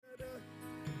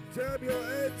Jam your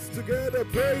heads together.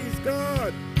 Praise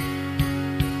God.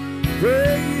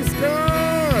 Praise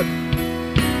God.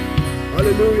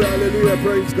 Hallelujah, hallelujah.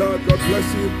 Praise God. God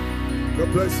bless you.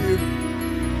 God bless you.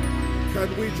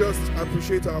 Can we just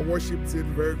appreciate our worship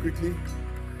team very quickly?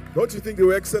 Don't you think they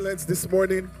were excellent this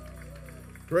morning?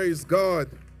 Praise God.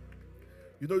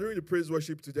 You know, during the praise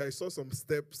worship today, I saw some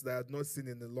steps that I had not seen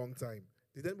in a long time.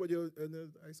 Did anybody else?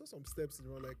 I saw some steps and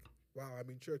you were like, wow, I'm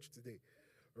in church today.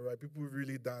 All right, people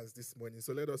really danced this morning,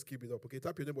 so let us keep it up. Okay,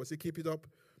 tap your neighbor, say keep it up.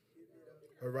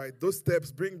 All right, those steps,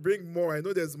 bring more. I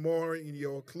know there's more in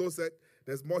your closet.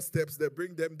 There's more steps there.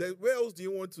 Bring them. Where else do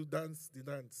you want to dance the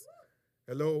dance?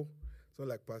 Hello? So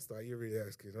like, Pastor, are you really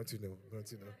asking? Don't you know? Don't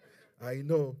you know? I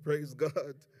know. Praise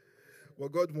God. Well,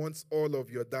 God wants all of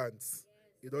your dance.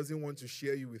 He doesn't want to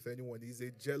share you with anyone. He's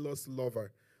a jealous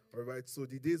lover. All right, so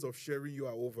the days of sharing you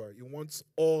are over. He wants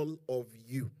all of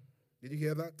you. Did you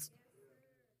hear that?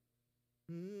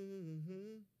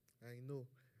 Mm-hmm. I know.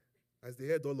 As they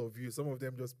heard all of you, some of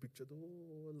them just pictured,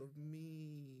 oh, all of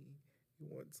me. He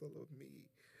wants all of me.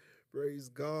 Praise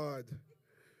God.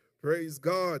 Praise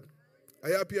God. Are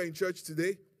you happy you're in church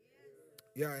today?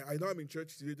 Yeah, I know I'm in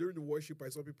church today. During the worship, I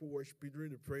saw people worshiping.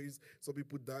 During the praise, I saw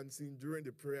people dancing. During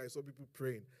the prayer, I saw people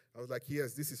praying. I was like,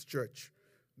 yes, this is church.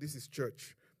 This is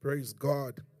church. Praise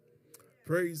God.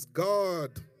 Praise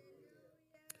God.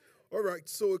 All right,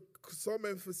 so some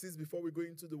emphasis before we go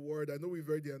into the word. I know we've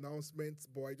heard the announcements,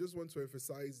 but I just want to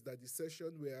emphasize that the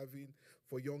session we're having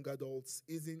for young adults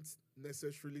isn't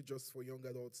necessarily just for young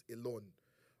adults alone.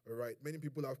 All right, many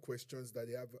people have questions that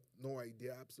they have no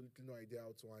idea, absolutely no idea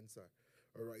how to answer.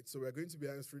 All right, so we're going to be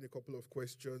answering a couple of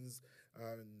questions,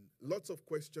 lots of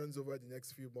questions over the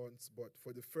next few months, but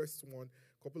for the first one,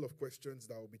 a couple of questions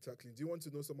that I'll be tackling. Do you want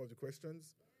to know some of the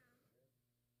questions?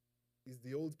 It's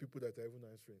the old people that are even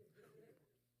answering.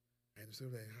 I'm so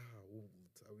like, old.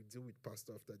 I will deal with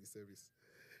pastor after the service.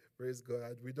 Praise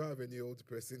God. We don't have any old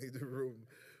person in the room.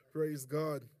 Praise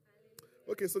God.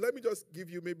 Okay, so let me just give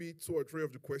you maybe 2 or 3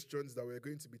 of the questions that we're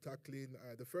going to be tackling.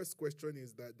 The first question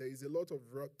is that there is a lot of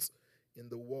rot in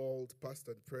the world, past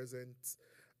and present,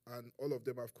 and all of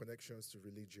them have connections to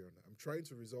religion. I'm trying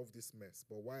to resolve this mess,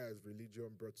 but why has religion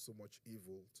brought so much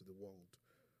evil to the world?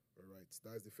 All right,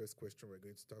 that's the first question we're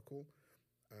going to tackle.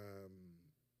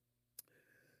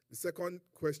 The second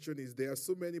question is, there are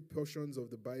so many portions of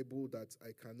the Bible that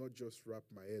I cannot just wrap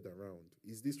my head around.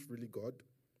 Is this really God?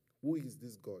 Who is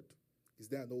this God? Is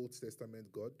there an Old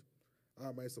Testament God?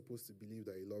 How am I supposed to believe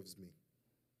that he loves me?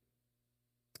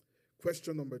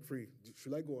 Question number 3.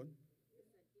 Should I go on?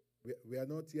 We are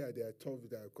not here. They are tough.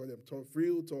 I call them tough,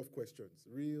 real tough questions,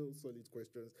 real solid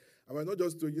questions. And we're not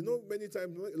just doing, many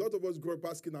times, a lot of us grow up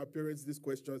asking our parents these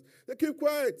questions. They keep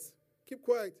quiet. Keep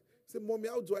quiet. Say, Mommy,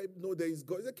 how do I know there is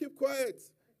God? They say, keep quiet.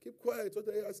 Keep quiet. What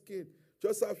are you asking?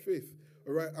 Just have faith.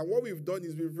 All right. And what we've done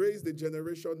is we've raised a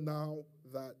generation now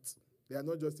that they are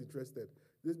not just interested.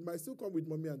 They might still come with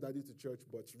mommy and daddy to church,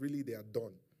 but really they are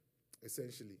done,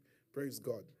 essentially. Praise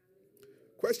God.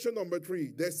 Question number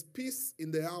 3. There's peace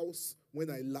in the house when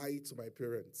I lie to my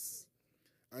parents.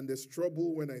 And there's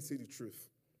trouble when I say the truth.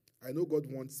 I know God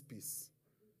wants peace,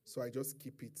 so I just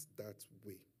keep it that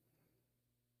way.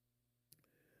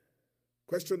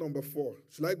 Question number 4.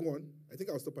 Should I go on? I think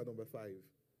I'll stop at number 5.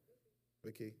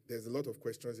 Okay, there's a lot of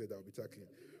questions here that I'll be tackling.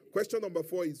 Question number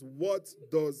 4 is, what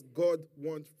does God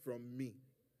want from me?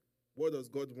 What does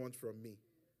God want from me?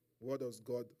 What does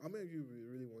God, how many of you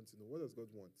really want to know? What does God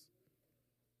want?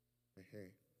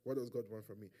 What does God want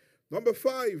from me? Number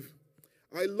 5,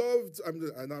 I'm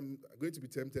going to be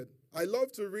tempted. I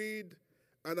love to read,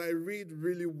 and I read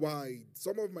really wide.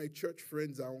 Some of my church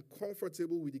friends are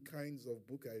uncomfortable with the kinds of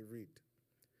book I read.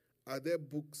 Are there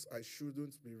books I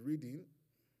shouldn't be reading?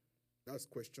 That's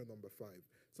question number 5.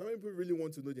 Some people really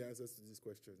want to know the answers to these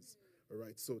questions. All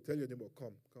right, so tell your neighbor,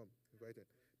 come, invited.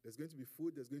 There's going to be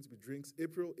food, there's going to be drinks.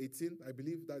 April 18, I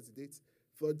believe that's the date.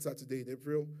 3rd Saturday in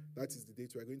April, that is the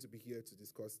date we're going to be here to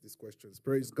discuss these questions.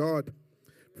 Praise God.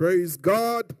 Praise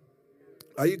God.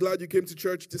 Are you glad you came to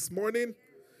church this morning?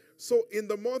 So in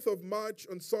the month of March,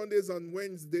 on Sundays and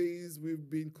Wednesdays, we've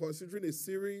been considering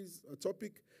a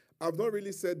topic. I've not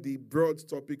really said the broad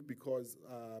topic because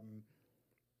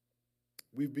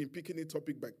we've been picking it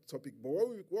topic by topic. But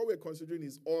what we're considering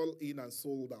is all in and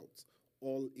sold out.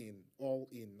 All in.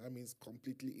 That means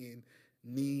completely in.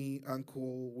 Knee,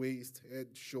 ankle, waist, head,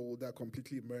 shoulder,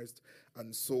 completely immersed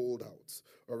and sold out.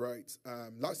 All right.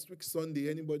 Last week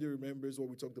Sunday, anybody remembers what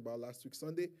we talked about last week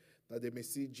Sunday? That they may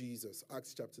see Jesus.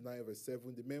 Acts chapter 9, verse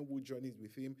 7. The men who journeyed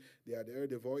with him, they had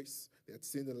heard a voice, they had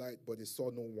seen the light, but they saw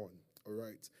no one. All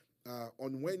right.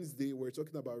 On Wednesday, we're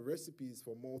talking about recipes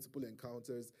for multiple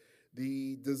encounters.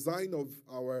 The design of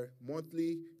our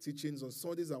monthly teachings on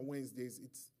Sundays and Wednesdays,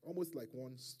 it's almost like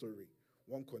one story,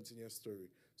 one continuous story.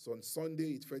 So on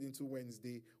Sunday, it fed into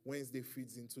Wednesday. Wednesday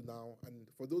feeds into now. And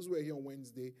for those who are here on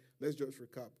Wednesday, let's just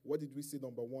recap. What did we say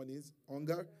number one is?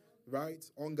 Hunger, right?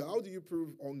 Hunger. How do you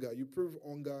prove hunger? You prove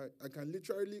hunger. I can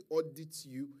literally audit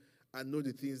you and know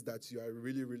the things that you are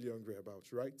really, really hungry about,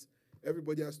 right?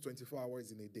 Everybody has 24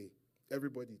 hours in a day.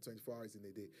 Everybody, 24 hours in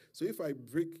a day. So if I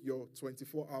break your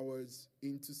 24 hours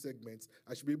into segments,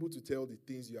 I should be able to tell the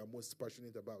things you are most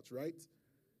passionate about, right?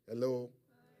 Hello?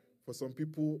 For some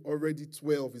people, already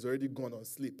 12 is already gone on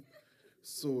sleep.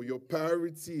 So your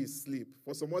priority is sleep.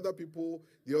 For some other people,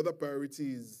 the other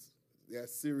priority is their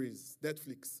series,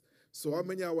 Netflix. So how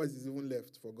many hours is even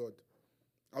left for God?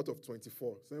 Out of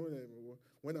 24. So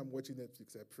when I'm watching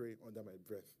Netflix, I pray under my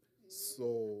breath.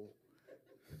 So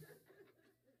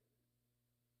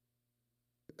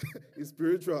it's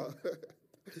spiritual.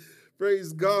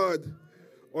 Praise God.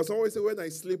 Or someone say, when I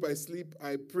sleep,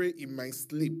 I pray in my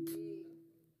sleep.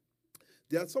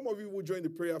 There are some of you who join the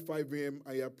prayer at 5 a.m.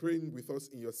 and you are praying with us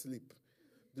in your sleep.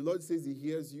 The Lord says he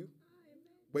hears you,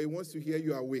 but he wants to hear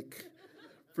you awake.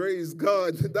 Praise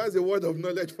God. That's a word of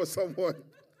knowledge for someone.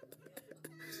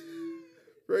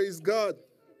 Praise God.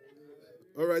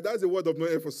 All right, that's a word of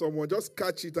knowledge for someone. Just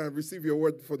catch it and receive your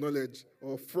word for knowledge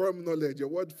or from knowledge. Your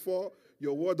word for,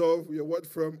 your word of, your word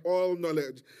from, all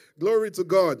knowledge. Glory to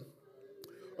God.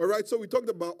 All right, so we talked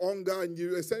about hunger, and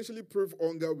you essentially prove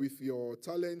hunger with your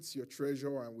talents, your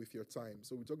treasure, and with your time.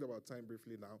 So we talked about time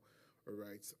briefly now. All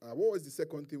right. What was the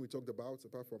second thing we talked about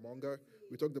apart from hunger?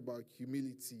 We talked about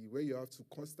humility, where you have to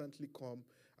constantly come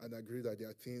and agree that there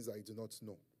are things I do not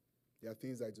know. There are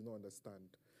things I do not understand.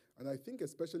 And I think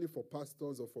especially for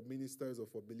pastors or for ministers or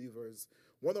for believers,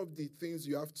 one of the things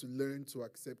you have to learn to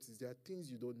accept is there are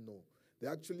things you don't know. There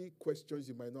are actually questions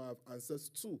you might not have answers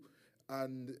to.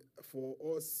 And for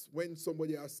us, when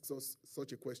somebody asks us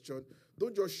such a question,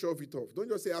 don't just shove it off. Don't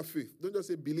just say have faith. Don't just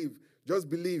say believe. Just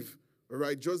believe. All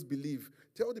right? Just believe.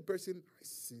 Tell the person, I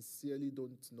sincerely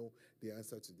don't know the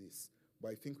answer to this.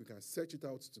 But I think we can search it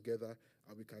out together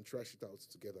and we can trash it out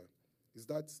together. Is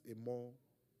that a more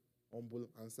humble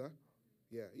answer?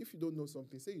 Yeah. If you don't know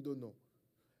something, say you don't know.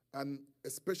 And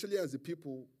especially as a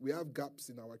people, we have gaps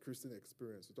in our Christian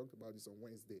experience. We talked about this on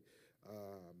Wednesday.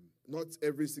 Not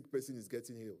every sick person is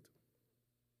getting healed.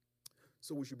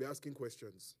 So we should be asking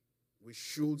questions. We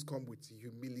should come with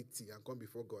humility and come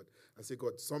before God and say,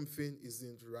 God, something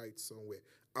isn't right somewhere.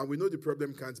 And we know the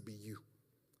problem can't be you.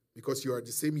 Because you are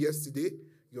the same yesterday,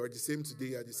 you are the same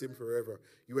today, you are the same forever.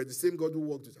 You are the same God who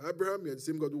walked with Abraham, you are the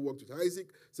same God who walked with Isaac,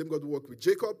 same God who walked with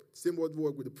Jacob, same God who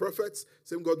walked with the prophets,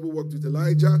 same God who walked with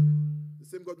Elijah, the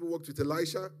same God who walked with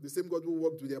Elisha, the same God who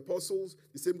walked with the apostles,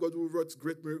 the same God who wrought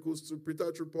great miracles through Peter,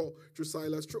 through Paul, through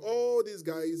Silas, through all these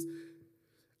guys.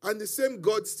 And the same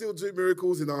God still doing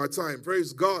miracles in our time.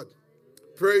 Praise God.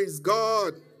 Praise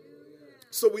God.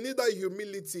 So we need that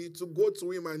humility to go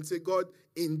to him and say, God,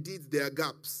 indeed there are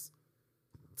gaps.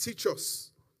 Teach us.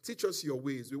 Teach us your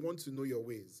ways. We want to know your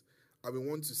ways. And we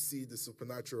want to see the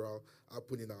supernatural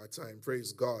happen in our time.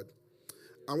 Praise God.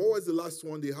 And what was the last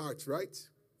one? The heart, right?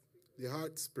 The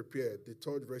heart's prepared. The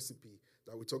third recipe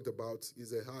that we talked about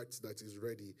is a heart that is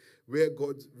ready, where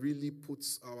God really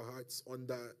puts our hearts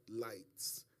under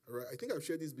lights. All right? I think I've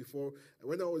shared this before.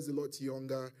 When I was a lot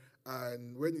younger,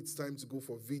 and when it's time to go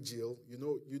for vigil, you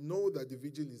know that the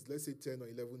vigil is, let's say, 10 or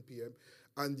 11 p.m.,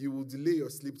 and you will delay your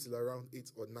sleep till around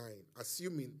 8 or 9,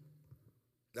 assuming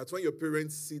that when your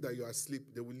parents see that you are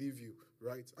asleep, they will leave you,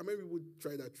 right? I mean, we would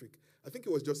try that trick. I think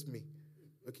it was just me.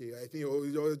 Okay, I think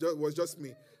it was just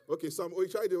me. Okay, so we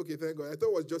tried it. Okay, thank God. I thought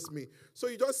it was just me. So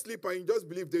you just sleep and you just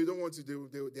believe they don't want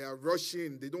to, they are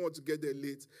rushing. They don't want to get there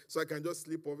late. So I can just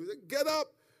sleep off. Say, get up,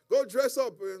 go dress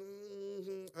up.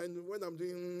 And when I'm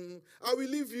doing, I will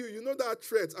leave you. You know that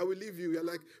threat, I will leave you. You're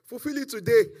like, fulfill it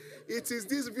today. It is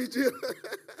this vigil.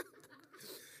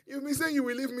 You've been saying you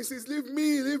will leave me. Says, leave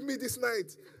me this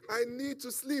night. I need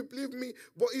to sleep, leave me.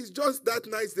 But it's just that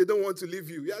night they don't want to leave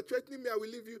you. You are threatening me, I will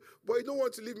leave you. But you don't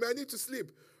want to leave me, I need to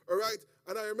sleep. All right?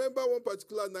 And I remember one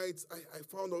particular night, I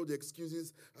found all the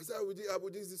excuses. I said, I will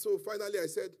do this. So finally I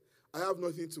said, I have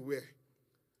nothing to wear.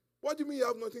 What do you mean you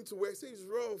have nothing to wear? I say, it's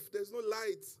rough. There's no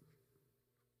light.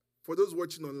 For those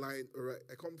watching online, all right,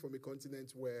 I come from a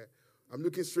continent where I'm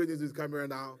looking straight into the camera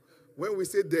now. When we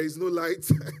say there is no light,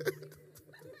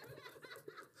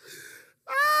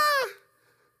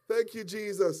 thank you,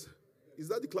 Jesus. Is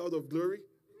that the cloud of glory?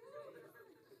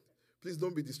 Please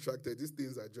don't be distracted. These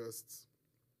things are just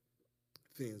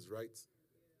things, right?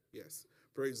 Yes.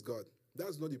 Praise God.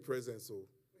 That's not the presence. So,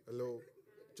 hello.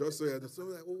 Just so you understand,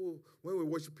 like, oh, when we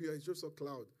worship here, it's just a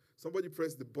cloud. Somebody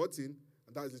pressed the button,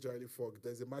 and that's literally fog.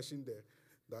 There's a machine there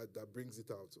that brings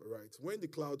it out. All right. When the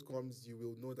cloud comes, you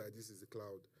will know that this is a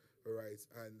cloud. All right.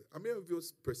 And how many of you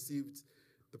perceived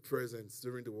the presence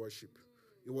during the worship?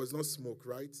 It was not smoke,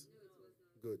 right?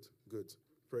 Good, good.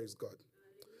 Praise God.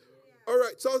 All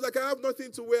right, so I was like, I have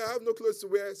nothing to wear. I have no clothes to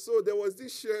wear. So there was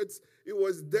this shirt. It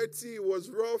was dirty. It was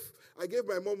rough. I gave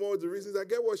my mom all the reasons. I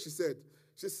get what she said.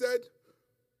 She said,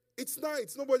 it's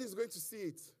night. Nobody's going to see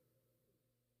it.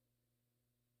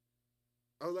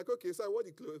 I was like, okay, so I wore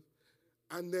the clothes.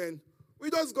 And then we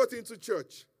just got into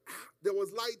church. There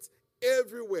was light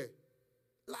everywhere.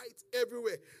 Light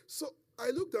everywhere. So I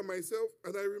looked at myself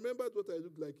and I remembered what I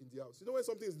looked like in the house. You know when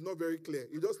something is not very clear,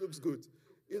 it just looks good.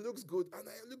 It looks good. And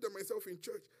I looked at myself in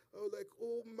church. I was like,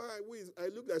 oh my, I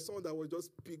looked like someone that was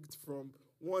just picked from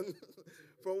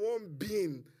one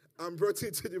being and brought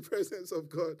into the presence of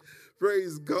God.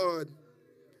 Praise God.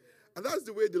 And that's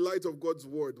the way the light of God's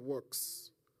word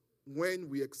works. When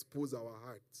we expose our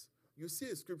hearts. You see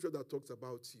a scripture that talks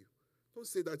about you. Don't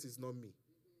say that is not me.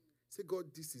 Say, God,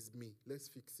 this is me. Let's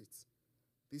fix it.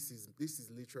 This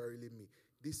is literally me.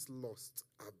 This lust,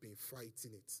 I've been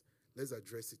fighting it. Let's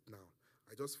address it now.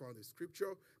 I just found a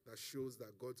scripture that shows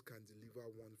that God can deliver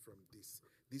one from this.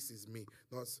 This is me.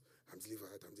 Not, I'm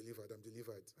delivered, I'm delivered, I'm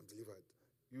delivered, I'm delivered.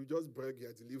 You just brag,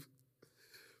 you're delivered.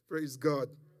 Praise God.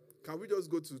 Can we just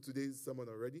go to today's sermon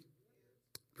already?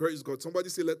 Praise God. Somebody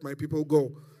say, let my people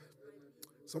go.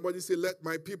 Somebody say, let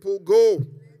my people go.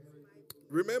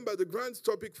 Remember, the grand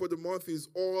topic for the month is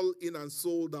all in and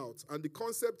sold out. And the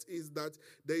concept is that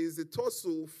there is a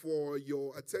tussle for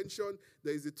your attention.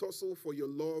 There is a tussle for your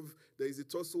love. There is a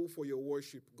tussle for your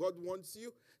worship. God wants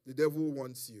you. The devil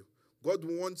wants you. God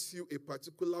wants you a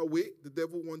particular way. The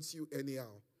devil wants you anyhow.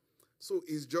 So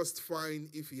it's just fine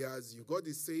if he has you. God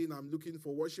is saying, I'm looking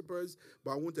for worshipers,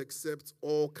 but I won't accept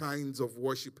all kinds of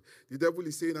worship. The devil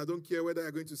is saying, I don't care whether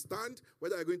you're going to stand,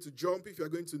 whether you're going to jump, if you're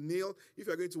going to kneel, if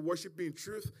you're going to worship me in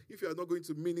truth, if you're not going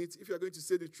to mean it, if you're going to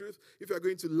say the truth, if you're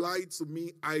going to lie to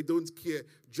me, I don't care.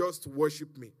 Just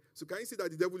worship me. So can you see that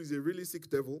the devil is a really sick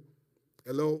devil?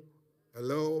 Hello?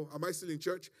 Hello? Am I still in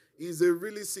church? He's a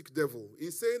really sick devil.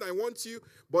 He's saying, I want you,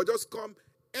 but just come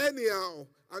anyhow.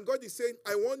 And God is saying,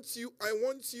 I want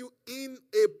you in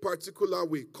a particular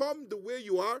way. Come the way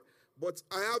you are, but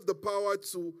I have the power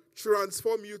to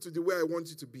transform you to the way I want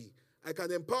you to be. I can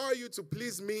empower you to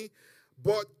please me,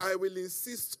 but I will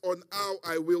insist on how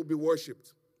I will be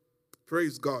worshipped.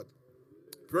 Praise God.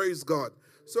 Praise God.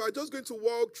 So I'm just going to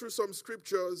walk through some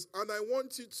scriptures, and I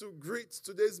want you to greet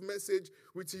today's message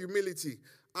with humility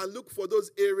and look for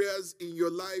those areas in your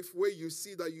life where you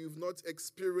see that you've not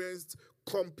experienced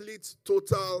complete,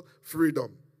 total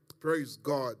freedom. Praise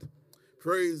God.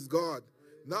 Praise God.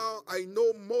 Now, I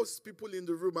know most people in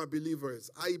the room are believers.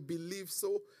 I believe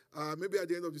so. Maybe at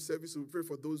the end of the service, we'll pray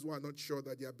for those who are not sure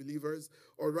that they are believers.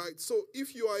 All right. So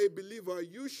if you are a believer,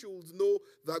 you should know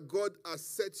that God has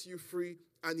set you free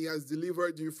and he has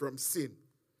delivered you from sin.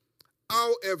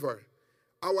 However,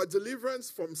 our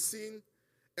deliverance from sin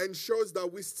ensures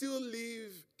that we still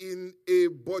live in a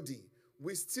body.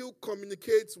 We still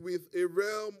communicate with a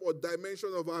realm or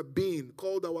dimension of our being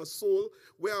called our soul,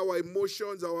 where our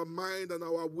emotions, our mind, and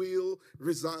our will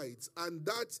resides. And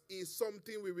that is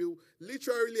something we will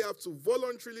literally have to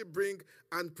voluntarily bring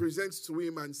and present to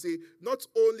him and say, not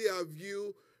only have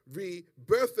you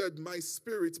rebirthed my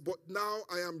spirit, but now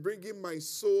I am bringing my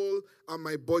soul and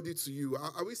my body to you.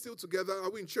 Are we still together?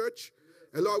 Are we in church?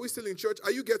 Hello, are we still in church?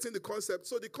 Are you getting the concept?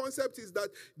 So the concept is that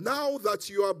now that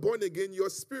you are born again, your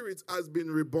spirit has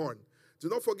been reborn. Do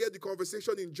not forget the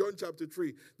conversation in John chapter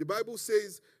 3. The Bible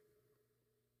says,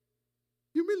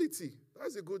 humility.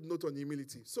 That's a good note on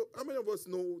humility. So how many of us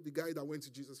know the guy that went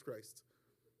to Jesus Christ?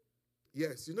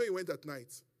 Yes, you know he went at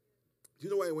night. Do you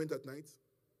know why he went at night?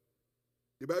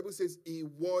 The Bible says he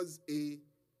was a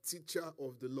teacher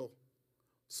of the law.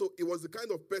 So it was the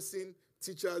kind of person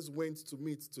teachers went to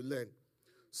meet to learn.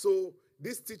 So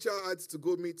this teacher had to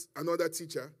go meet another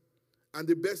teacher, and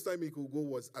the best time he could go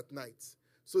was at night,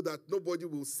 so that nobody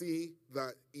will see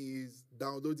that he's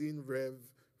downloading Rev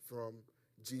from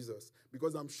Jesus.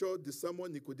 Because I'm sure the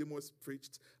sermon Nicodemus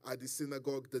preached at the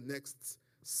synagogue the next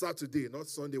Saturday, not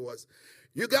Sunday, was,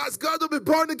 you guys got to be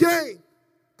born again.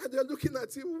 And they're looking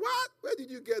at him, what? Where did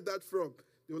you get that from?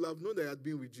 They will have known they had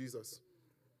been with Jesus.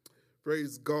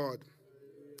 Praise God.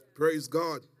 Praise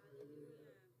God.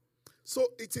 So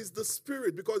it is the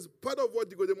spirit, because part of what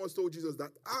Nicodemus told Jesus,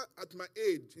 that at my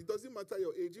age, it doesn't matter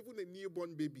your age, even a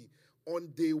newborn baby, on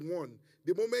day one,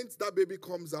 the moment that baby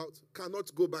comes out,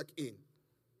 cannot go back in.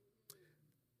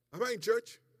 Am I in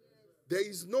church? There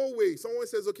is no way. Someone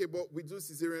says, okay, but we do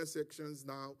cesarean sections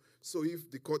now. So if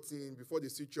they cut in, before they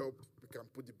switch up, we can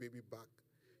put the baby back.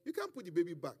 You can't put the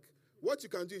baby back. What you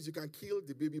can do is you can kill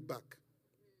the baby back.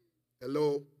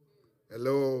 Hello?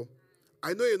 Hello?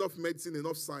 I know enough medicine,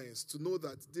 enough science to know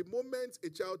that the moment a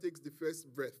child takes the first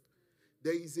breath,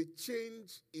 there is a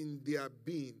change in their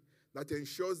being that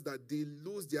ensures that they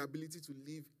lose the ability to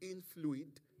live in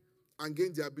fluid and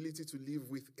gain the ability to live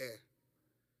with air.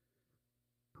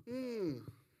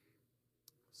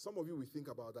 Some of you will think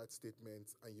about that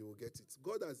statement and you will get it.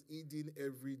 God has hidden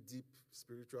every deep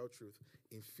spiritual truth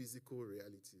in physical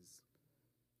realities.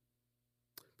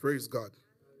 Praise God.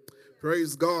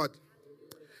 Praise God.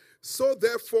 So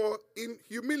therefore, in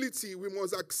humility, we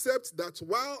must accept that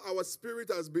while our spirit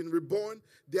has been reborn,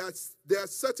 there are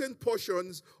certain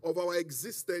portions of our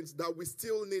existence that we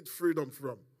still need freedom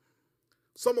from.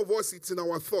 Some of us, it's in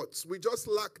our thoughts. We just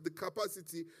lack the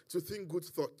capacity to think good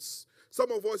thoughts. Some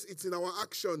of us, it's in our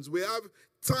actions. We have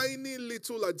tiny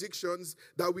little addictions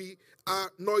that we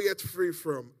are not yet free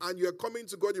from. And you're coming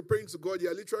to God, you're praying to God,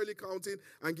 you're literally counting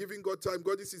and giving God time.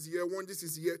 God, this is year 1, this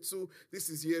is year 2, this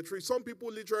is year 3. Some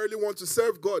people literally want to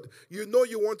serve God. You know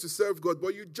you want to serve God,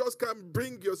 but you just can't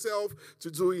bring yourself to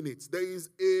doing it. There is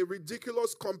a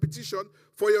ridiculous competition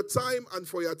for your time and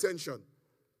for your attention.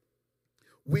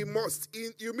 We must,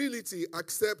 in humility,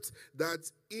 accept that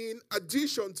in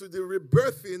addition to the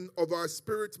rebirthing of our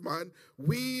spirit man,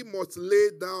 we must lay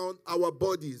down our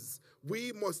bodies.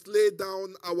 We must lay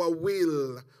down our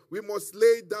will. We must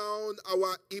lay down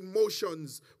our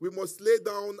emotions. We must lay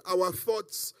down our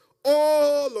thoughts,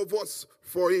 all of us,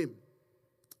 for him.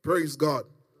 Praise God.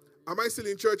 Am I still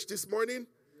in church this morning?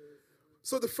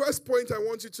 So the first point I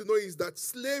want you to know is that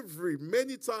slavery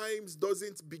many times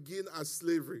doesn't begin as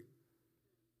slavery.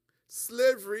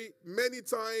 Slavery many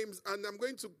times, and I'm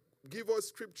going to give us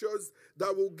scriptures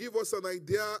that will give us an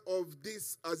idea of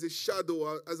this as a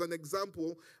shadow, as an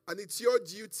example, and it's your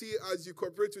duty as you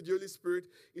cooperate with the Holy Spirit.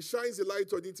 It shines a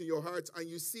light on it in your heart, and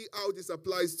you see how this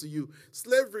applies to you.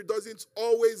 Slavery doesn't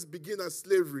always begin as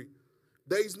slavery.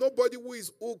 There is nobody who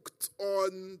is hooked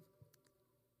on,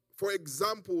 for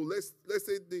example, let's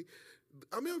say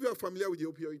how many of you are familiar with the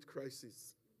opioid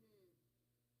crisis?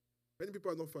 Many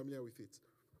people are not familiar with it.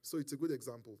 So it's a good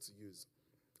example to use.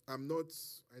 I know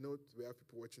we have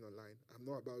people watching online. I'm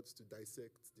not about to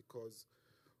dissect the cause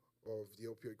of the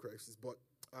opioid crisis, but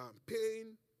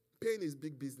pain is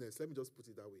big business. Let me just put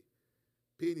it that way.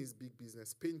 Pain is big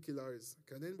business. Painkillers,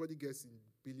 can anybody guess in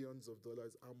billions of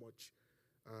dollars how much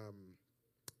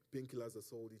painkillers are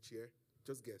sold each year?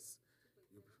 Just guess.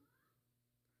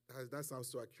 That sounds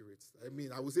so accurate. I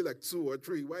mean, I would say like 2 or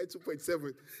 3. Why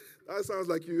 2.7? That sounds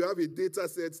like you have a data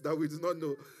set that we do not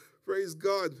know. Praise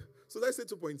God. So let's say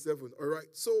 2.7. All right.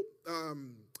 So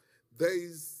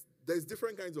there's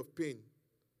different kinds of pain.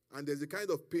 And there's a kind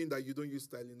of pain that you don't use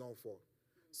Tylenol for.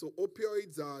 So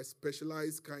opioids are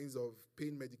specialized kinds of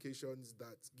pain medications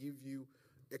that give you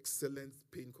excellent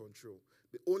pain control.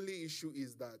 The only issue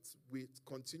is that with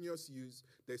continuous use,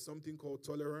 there's something called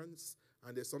tolerance,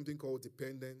 and there's something called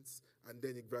dependence, and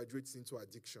then it graduates into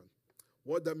addiction.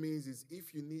 What that means is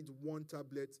if you need 1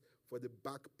 tablet for the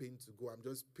back pain to go, I'm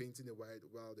just painting a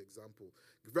wild example.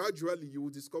 Gradually, you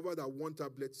will discover that 1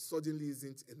 tablet suddenly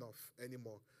isn't enough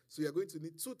anymore. So you're going to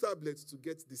need 2 tablets to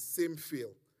get the same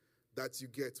feel that you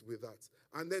get with that.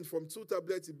 And then from 2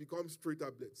 tablets, it becomes 3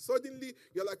 tablets. Suddenly,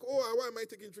 you're like, oh, why am I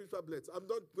taking 3 tablets? I'm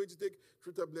not going to take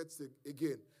 3 tablets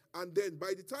again. And then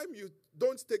by the time you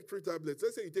don't take 3 tablets,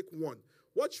 let's say you take 1,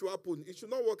 what should happen? It should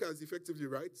not work as effectively,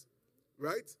 right?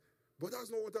 Right? But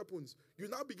that's not what happens. You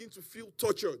now begin to feel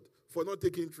tortured for not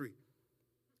taking 3.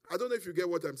 I don't know if you get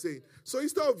what I'm saying. So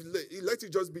instead of let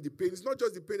it just be the pain, it's not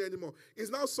just the pain anymore. It's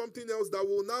now something else that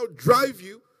will now drive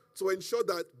you to ensure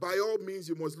that by all means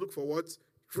you must look for what?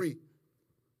 3.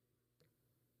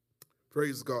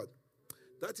 Praise God.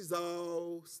 That is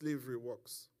how slavery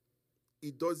works.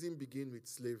 It doesn't begin with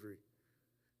slavery.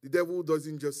 The devil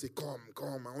doesn't just say, come,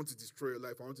 I want to destroy your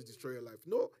life, I want to destroy your life.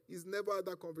 No, he's never had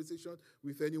that conversation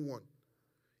with anyone.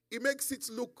 He makes it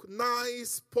look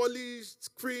nice, polished,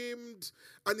 creamed,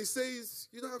 and he says,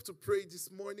 you don't have to pray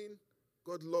this morning.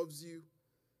 God loves you.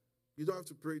 You don't have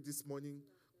to pray this morning.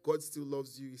 God still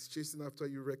loves you. He's chasing after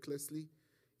you recklessly.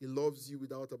 He loves you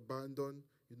without abandon.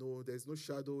 You know, there's no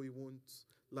shadow he won't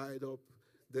light up.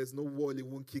 There's no wall he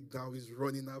won't kick down. He's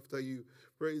running after you.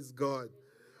 Praise God.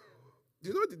 Do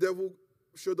you know the devil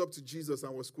showed up to Jesus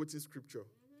and was quoting scripture?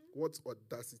 What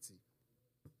audacity.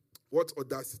 What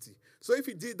audacity. So if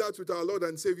he did that with our Lord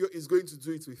and Savior, he's going to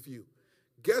do it with you.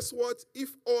 Guess what? If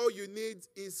all you need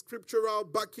is scriptural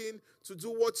backing to do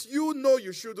what you know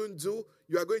you shouldn't do,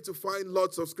 you are going to find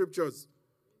lots of scriptures.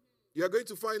 You are going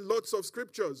to find lots of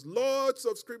scriptures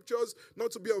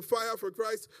not to be on fire for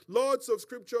Christ, lots of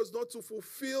scriptures not to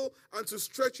fulfill and to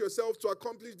stretch yourself to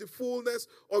accomplish the fullness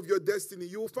of your destiny.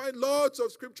 You will find lots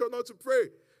of scripture not to pray.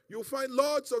 You will find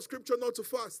lots of scripture not to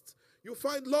fast. You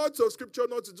find lots of scripture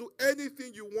not to do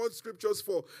anything you want scriptures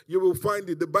for. You will find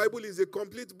it. The Bible is a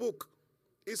complete book.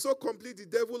 It's so complete, the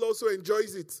devil also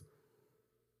enjoys it.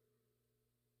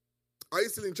 Are you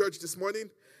still in church this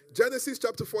morning? Genesis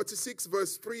chapter 46,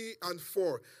 verse 3 and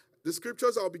 4. The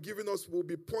scriptures I'll be giving us will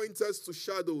be pointers to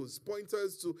shadows,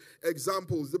 pointers to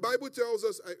examples. The Bible tells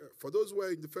us, for those who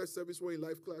are in the first service, who are in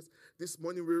life class, this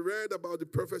morning we read about the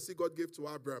prophecy God gave to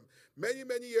Abraham. Many,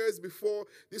 many years before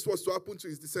this was to happen to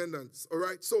his descendants. All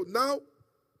right, so now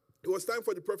it was time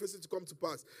for the prophecy to come to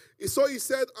pass. So he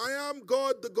said, I am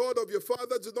God, the God of your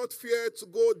father. Do not fear to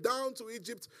go down to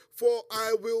Egypt, for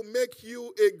I will make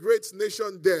you a great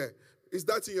nation there. Is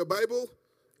that in your Bible?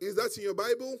 Is that in your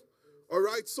Bible? All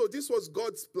right, so this was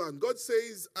God's plan. God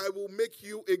says, I will make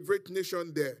you a great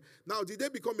nation there. Now, did they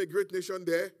become a great nation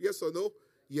there? Yes or no?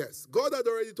 Yes. God had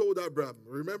already told Abraham,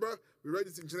 remember, we read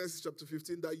it in Genesis chapter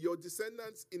 15, that your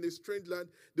descendants in a strange land,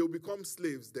 they will become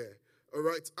slaves there. All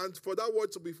right, and for that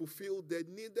word to be fulfilled, there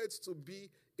needed to be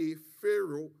a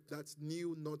Pharaoh that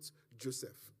knew not Joseph.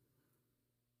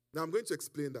 Now, I'm going to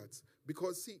explain that.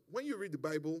 Because, see, when you read the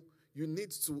Bible, you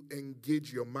need to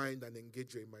engage your mind and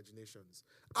engage your imaginations.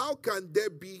 How can there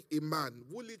be a man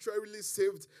who literally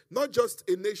saved not just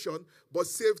a nation, but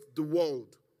saved the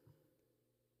world?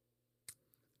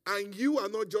 And you are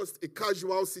not just a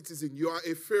casual citizen. You are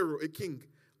a pharaoh, a king,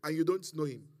 and you don't know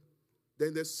him.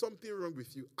 Then there's something wrong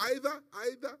with you. Either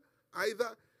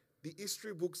the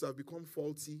history books have become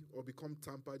faulty or become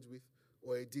tampered with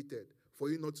or edited for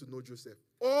you not to know Joseph.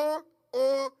 Or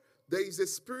there is a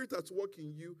spirit at work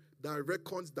in you that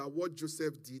reckons that what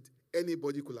Joseph did,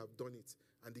 anybody could have done it.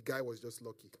 And the guy was just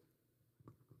lucky.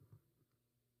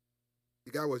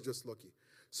 The guy was just lucky.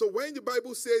 So when the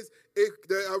Bible says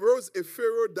there arose a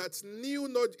Pharaoh that knew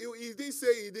not, he didn't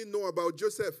say he didn't know about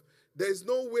Joseph. There's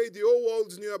no way the whole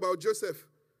world knew about Joseph.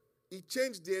 He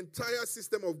changed the entire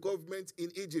system of government in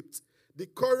Egypt. The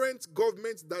current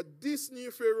government that this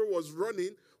new Pharaoh was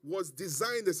running was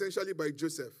designed essentially by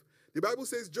Joseph. The Bible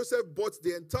says Joseph bought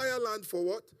the entire land for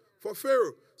what? For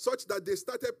Pharaoh, such that they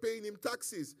started paying him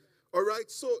taxes. All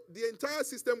right, so the entire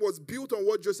system was built on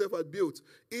what Joseph had built.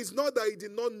 It's not that he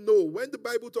did not know. When the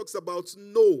Bible talks about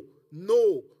know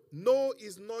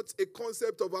is not a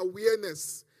concept of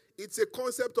awareness. It's a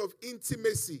concept of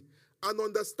intimacy and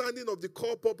understanding of the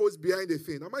core purpose behind a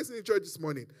thing. Am I seeing in church this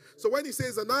morning? So when he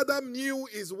says, and Adam knew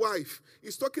his wife,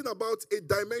 he's talking about a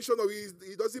dimension of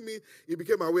it doesn't mean he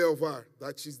became aware of her,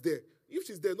 that she's there. If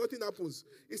she's there, nothing happens.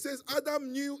 It says,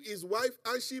 Adam knew his wife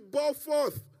and she bore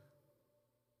forth.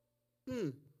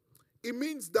 It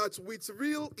means that with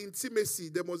real intimacy,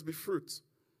 there must be fruit.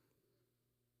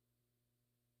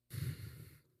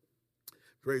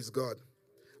 Praise God.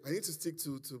 I need to stick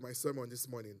to my sermon this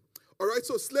morning. All right,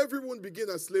 so slavery won't begin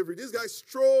as slavery. These guys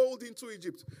strolled into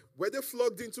Egypt. Were they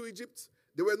flogged into Egypt?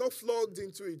 They were not flogged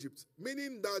into Egypt.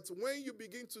 Meaning that when you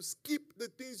begin to skip the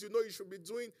things you know you should be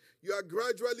doing, you are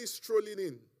gradually strolling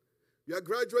in. You are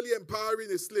gradually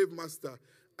empowering a slave master.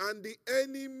 And the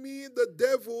enemy, the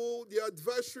devil, the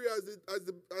adversary,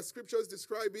 as scriptures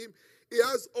describe him, he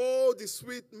has all the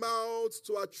sweet mouths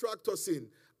to attract us in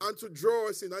and to draw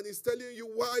us in. And he's telling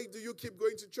you, why do you keep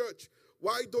going to church?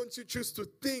 Why don't you choose to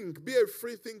think? Be a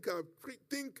free thinker.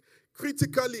 Think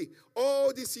critically.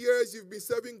 All these years you've been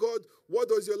serving God, what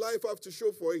does your life have to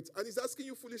show for it? And he's asking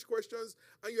you foolish questions,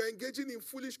 and you're engaging in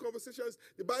foolish conversations.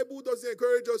 The Bible doesn't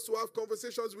encourage us to have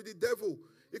conversations with the devil.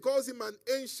 It calls him an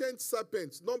ancient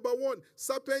serpent. Number one,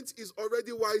 serpent is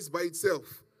already wise by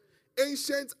itself.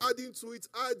 Ancient, adding to it,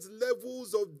 adds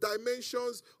levels of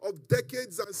dimensions of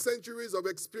decades and centuries of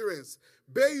experience.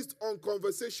 Based on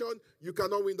conversation, you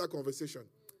cannot win that conversation.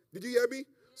 Did you hear me?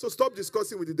 So stop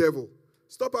discussing with the devil.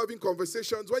 Stop having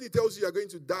conversations. When he tells you you're going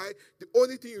to die, the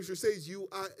only thing you should say is you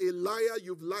are a liar.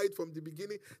 You've lied from the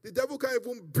beginning. The devil can't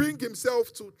even bring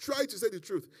himself to try to say the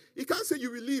truth. He can't say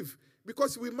you will live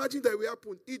because he will imagine that it will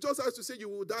happen. He just has to say you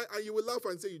will die, and you will laugh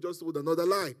and say you just told another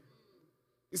lie.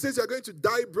 He says you're going to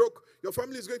die broke. Your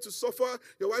family is going to suffer.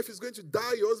 Your wife is going to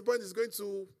die. Your husband is going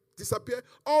to disappear.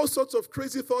 All sorts of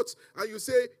crazy thoughts. And you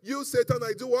say, you Satan,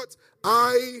 I do what?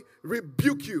 I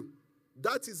rebuke you.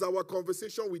 That is our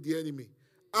conversation with the enemy.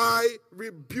 I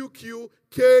rebuke you.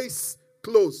 Case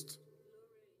closed.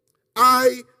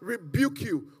 I rebuke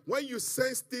you. When you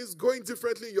sense things going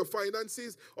differently in your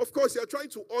finances, of course, you're trying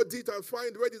to audit and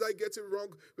find, where did I get it wrong?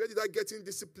 Where did I get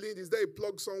indisciplined? Is there a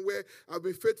plug somewhere? I've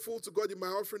been faithful to God in my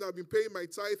offering. I've been paying my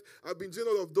tithe. I've been doing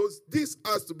all of those. This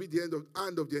has to be the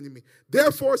hand of the enemy.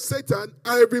 Therefore, Satan,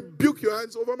 I rebuke your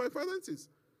hands over my finances.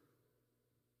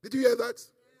 Did you hear that?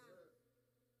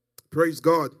 Praise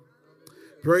God.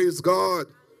 Praise God.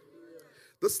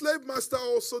 The slave master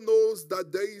also knows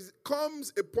that there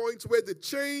comes a point where the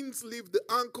chains leave the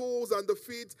ankles and the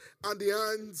feet and the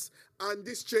hands, and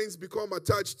these chains become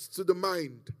attached to the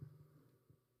mind.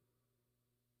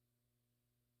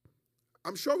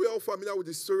 I'm sure we're all familiar with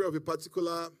the story of a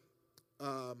particular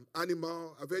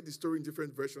animal. I've heard the story in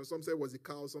different versions. Some said it was a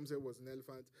cow, some said it was an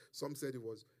elephant, some said it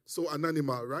was an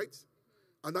animal, right?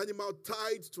 An animal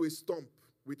tied to a stump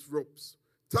with ropes,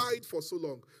 tied for so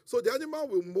long. So the animal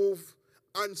will move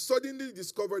and suddenly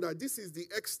discover that this is the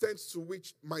extent to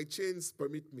which my chains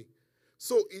permit me.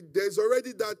 So there's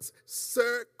already that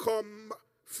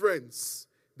circumference.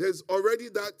 There's already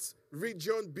that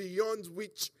region beyond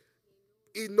which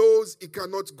he knows he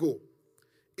cannot go.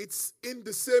 It's in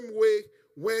the same way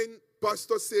when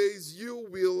pastor says you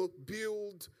will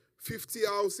build 50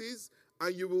 houses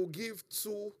and you will give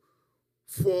 2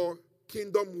 for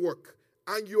kingdom work.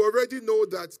 And you already know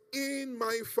that in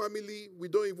my family, we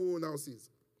don't even own houses.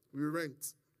 We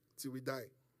rent till we die.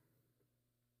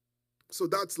 So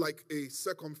that's like a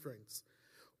circumference.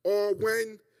 Or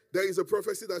when there is a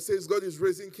prophecy that says God is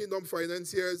raising kingdom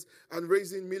financiers and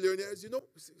raising millionaires. You know,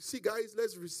 see guys,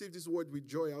 let's receive this word with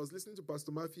joy. I was listening to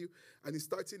Pastor Matthew and he's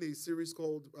starting a series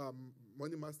called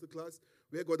Money Masterclass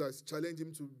where God has challenged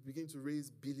him to begin to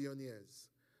raise billionaires.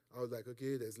 I was like,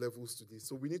 okay, there's levels to this.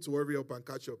 So we need to hurry up and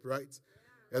catch up, right?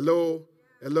 Hello?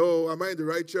 Hello? Am I in the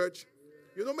right church?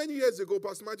 You know, many years ago,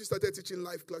 Pastor Matthew started teaching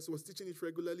life class. He was teaching it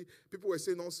regularly. People were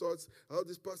saying all sorts. All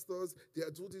these pastors, they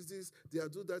are do this, they are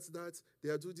do that, they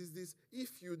are do this.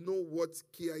 If you know what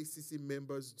KICC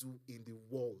members do in the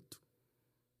world,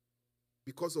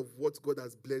 because of what God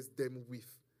has blessed them with.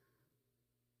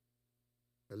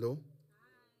 Hello?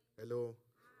 Hello?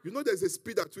 You know there's a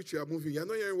speed at which you are moving. You're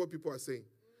not hearing what people are saying.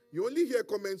 You only hear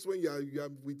comments when you are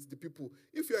with the people.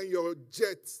 If you're in your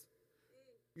jet,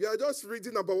 you are just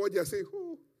reading about what they are saying.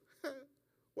 Oh,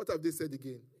 what have they said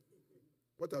again?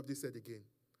 What have they said again?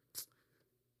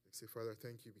 I say, Father,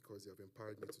 thank you because you have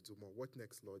empowered me to do more. What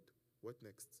next, Lord? What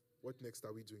next? What next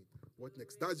are we doing? What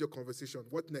next? That's your conversation.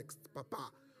 What next,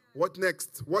 Papa? What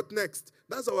next? What next?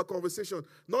 That's our conversation.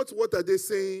 Not what are they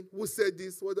saying? Who said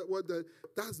this?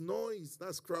 That's noise.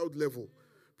 That's crowd level.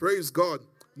 Praise God.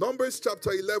 Numbers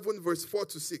chapter 11, verse 4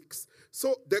 to 6.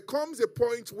 So there comes a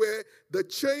point where the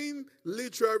chain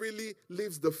literally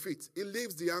leaves the feet. It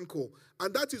leaves the ankle.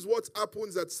 And that is what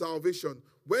happens at salvation.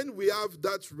 When we have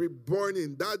that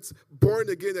reborning, that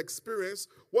born-again experience,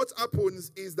 what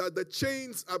happens is that the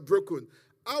chains are broken.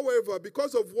 However,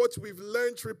 because of what we've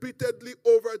learned repeatedly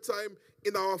over time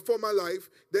in our former life,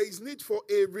 there is need for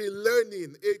a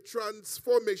relearning, a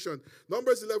transformation.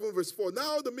 Numbers 11 verse 4.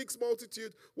 Now the mixed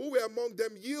multitude who were among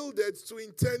them yielded to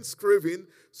intense craving.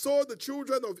 So the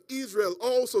children of Israel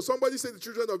also. Somebody say the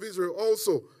children of Israel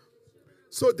also.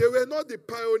 So they were not the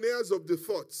pioneers of the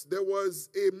thoughts. There was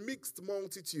a mixed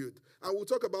multitude. And we'll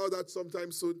talk about that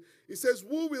sometime soon. It says,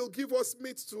 who will give us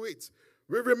meat to eat?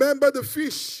 We remember the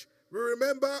fish. We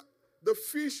remember the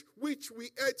fish which we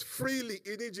ate freely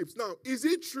in Egypt. Now, is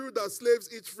it true that slaves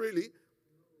eat freely?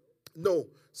 No.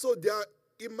 So their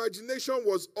imagination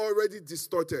was already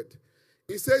distorted.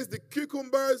 It says the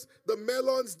cucumbers, the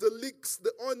melons, the leeks,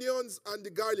 the onions, and the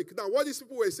garlic. Now, what these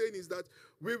people were saying is that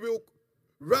we will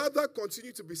rather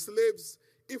continue to be slaves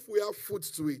if we have food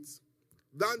to eat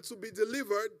than to be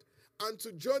delivered and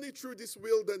to journey through this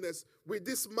wilderness with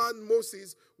this man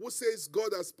Moses who says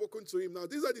God has spoken to him. Now,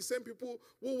 these are the same people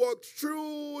who walked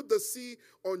through the sea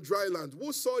on dry land,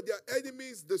 who saw their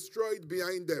enemies destroyed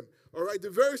behind them. All right,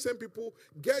 the very same people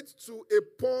get to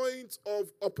a point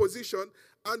of opposition,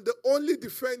 and the only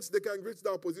defense they can greet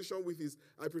the opposition with is,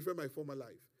 I prefer my former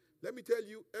life. Let me tell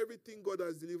you, everything God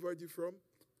has delivered you from,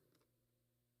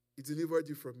 He delivered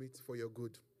you from it for your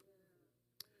good.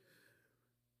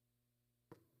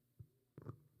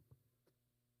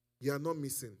 You are not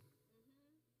missing.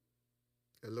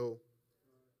 Hello?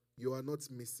 You are not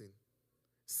missing.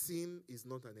 Sin is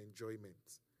not an enjoyment.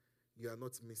 You are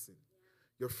not missing.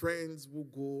 Your friends will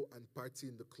go and party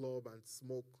in the club and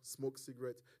smoke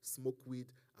cigarettes, smoke weed,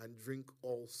 and drink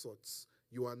all sorts.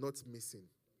 You are not missing.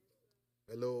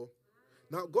 Hello?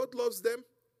 Now, God loves them.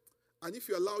 And if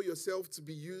you allow yourself to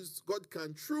be used, God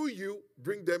can, through you,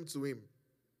 bring them to Him.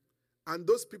 And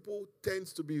those people tend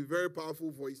to be very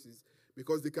powerful voices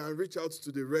because they can reach out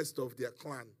to the rest of their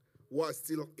clan who are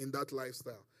still in that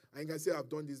lifestyle. And you can say, I've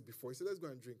done this before. He said, let's go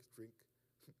and drink.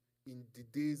 In the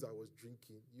days I was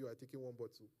drinking, you are taking 1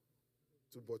 bottle,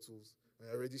 2 bottles, and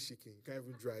you're already shaking. You can't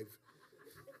even drive.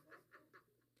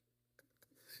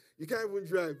 You can't even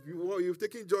drive. You've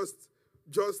taken just,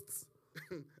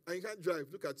 and you can't drive.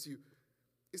 Look at you.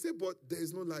 He said, but there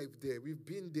is no life there. We've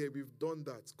been there. We've done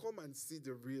that. Come and see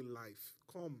the real life.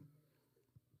 Come.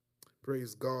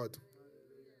 Praise God.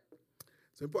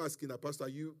 Some people asking, Pastor, are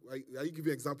you giving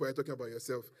an example? Are you talking about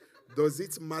yourself? Does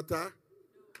it matter?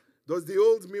 Does the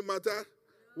old me matter?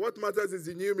 What matters is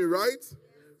the new me, right?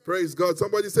 Praise God.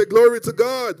 Somebody say, glory to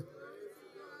God.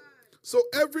 So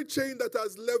every chain that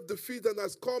has left the feet and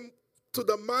has come to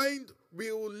the mind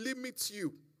will limit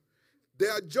you.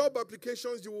 There are job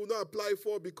applications you will not apply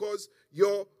for because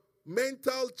your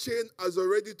mental chain has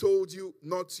already told you,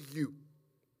 not you.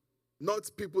 Not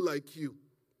people like you.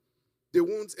 They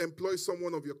won't employ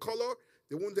someone of your color.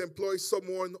 They won't employ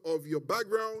someone of your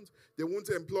background. They won't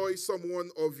employ someone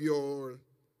of your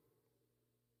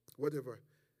whatever.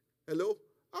 Hello?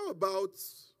 How about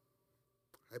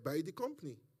I buy the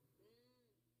company?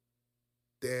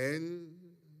 Then,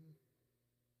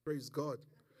 praise God.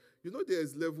 You know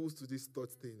there's levels to these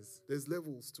thought things. There's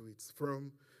levels to it.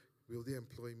 From, will they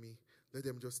employ me? Let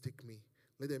them just take me.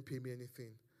 Let them pay me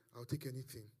anything. I'll take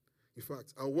anything. In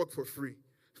fact, I'll work for free.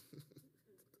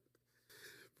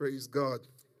 Praise God.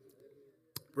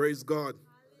 Praise God.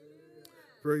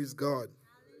 Praise God.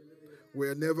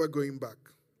 We're never going back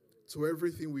to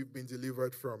everything we've been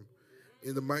delivered from.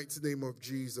 In the mighty name of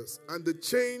Jesus. And the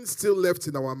chain still left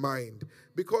in our mind.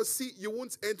 Because see, you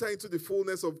won't enter into the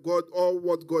fullness of God or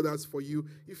what God has for you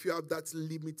if you have that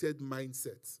limited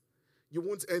mindset. You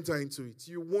won't enter into it.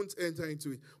 You won't enter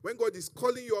into it. When God is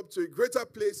calling you up to a greater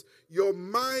place, your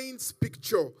mind's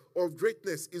picture of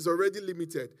greatness is already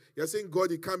limited. You're saying,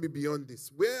 God, it can't be beyond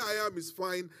this. Where I am is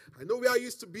fine. I know where I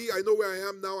used to be. I know where I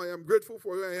am now. I am grateful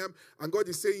for where I am. And God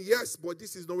is saying, yes, but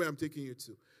this is not where I'm taking you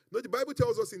to. No, the Bible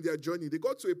tells us in their journey, they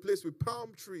got to a place with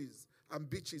palm trees and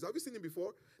beaches. Have you seen it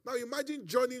before? Now imagine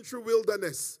journeying through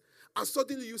wilderness. And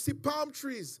suddenly you see palm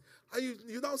trees. And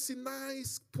you now see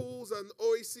nice pools and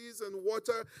oases and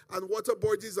water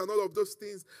bodies and all of those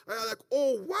things. And you're like,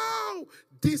 oh, wow,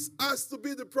 this has to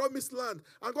be the promised land.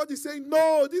 And God is saying,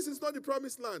 no, this is not the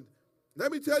promised land.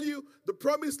 Let me tell you, the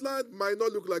promised land might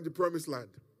not look like the promised land.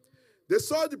 They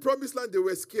saw the promised land, they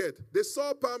were scared. They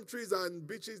saw palm trees and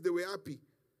beaches, they were happy.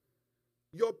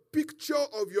 Your picture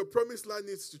of your promised land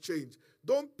needs to change.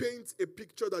 Don't paint a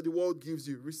picture that the world gives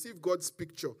you. Receive God's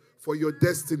picture for your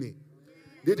destiny.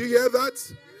 Did you hear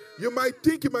that? You might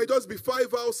think it might just be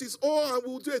 5 houses. Oh, and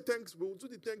we'll do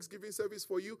the Thanksgiving service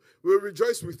for you. We'll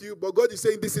rejoice with you. But God is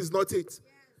saying this is not it.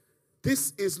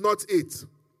 This is not it.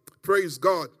 Praise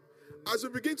God. As we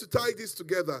begin to tie this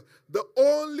together, the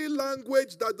only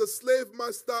language that the slave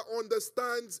master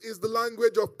understands is the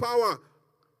language of power.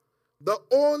 The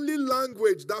only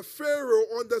language that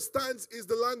Pharaoh understands is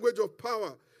the language of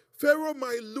power. Pharaoh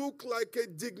might look like a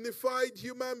dignified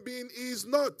human being. He is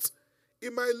not. He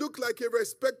might look like a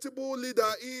respectable leader.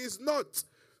 He is not.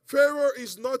 Pharaoh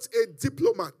is not a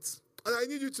diplomat. And I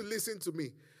need you to listen to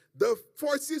me. The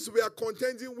forces we are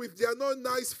contending with, they are not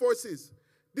nice forces.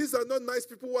 These are not nice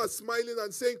people who are smiling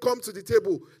and saying, come to the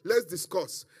table, let's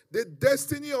discuss. The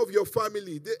destiny of your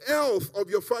family, the health of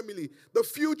your family, the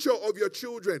future of your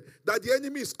children that the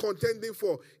enemy is contending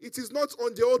for. It is not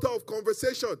on the altar of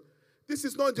conversation. This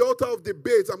is not the altar of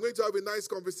debate. I'm going to have a nice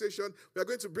conversation. We are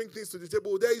going to bring things to the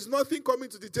table. There is nothing coming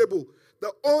to the table.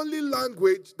 The only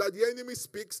language that the enemy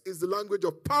speaks is the language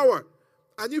of power.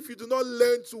 And if you do not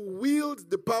learn to wield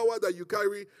the power that you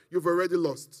carry, you've already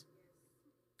lost.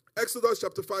 Exodus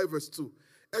chapter 5 verse 2.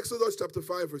 Exodus chapter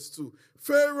 5 verse 2.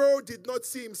 Pharaoh did not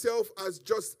see himself as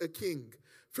just a king.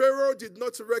 Pharaoh did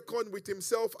not reckon with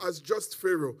himself as just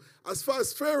Pharaoh. As far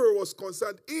as Pharaoh was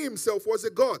concerned, he himself was a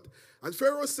god. And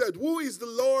Pharaoh said, who is the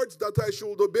Lord that I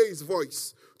should obey his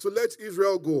voice to let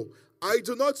Israel go? I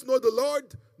do not know the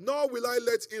Lord, nor will I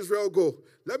let Israel go.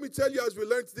 Let me tell you, as we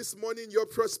learned this morning, your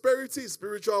prosperity is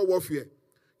spiritual warfare.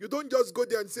 You don't just go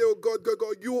there and say, oh God, God,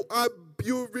 God.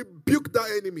 You rebuke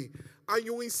that enemy. And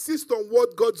you insist on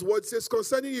what God's word says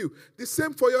concerning you. The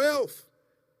same for your health.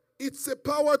 It's a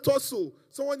power tussle.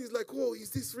 Someone is like, oh, is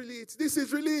this really it? This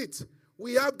is really it.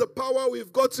 We have the power.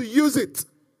 We've got to use it.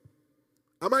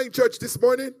 Am I in church this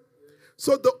morning?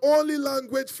 So the only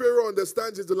language Pharaoh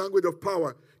understands is the language of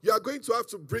power. You are going to have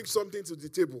to bring something to the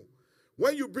table.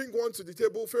 When you bring one to the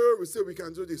table, Pharaoh will say, we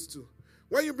can do this too.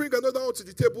 When you bring another one to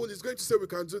the table, he's going to say we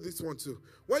can do this one too.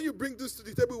 When you bring this to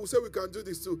the table, we'll say we can do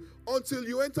this too. Until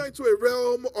you enter into a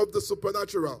realm of the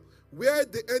supernatural, where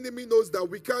the enemy knows that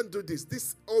we can't do this.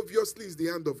 This obviously is the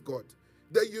hand of God.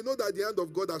 Then you know that the hand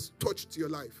of God has touched your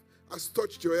life, has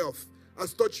touched your health,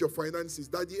 has touched your finances.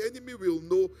 That the enemy will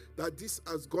know that this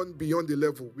has gone beyond the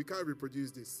level. We can't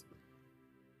reproduce this.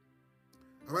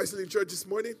 Am I still in church this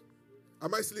morning?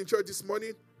 Am I still in church this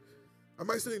morning?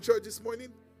 Am I still in church this morning?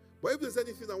 But if there's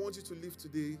anything I want you to leave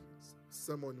today's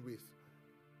sermon with,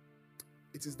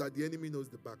 it is that the enemy knows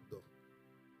the back door.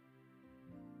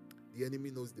 The enemy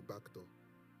knows the back door.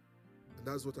 And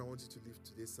that's what I want you to leave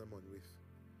today's sermon with.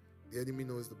 The enemy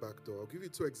knows the back door. I'll give you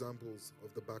 2 examples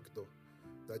of the back door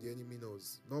that the enemy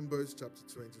knows. Numbers chapter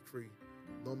 23.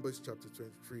 Numbers chapter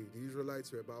 23. The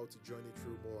Israelites were about to journey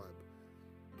through Moab.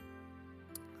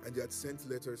 And they had sent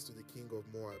letters to the king of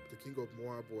Moab. The king of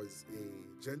Moab was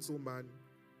a gentleman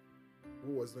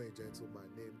who was not a gentleman,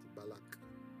 named Balak.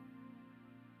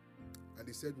 And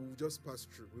he said, we'll just pass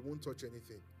through. We won't touch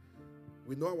anything.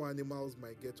 We know our animals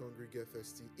might get hungry, get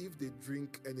thirsty. If they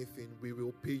drink anything, we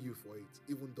will pay you for it,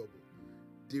 even double.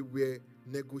 They were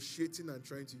negotiating and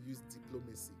trying to use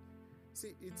diplomacy.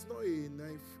 See, it's not a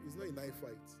knife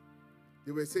fight.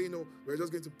 They were saying, no, we're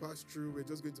just going to pass through. We're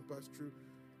just going to pass through.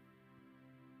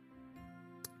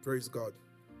 Praise God.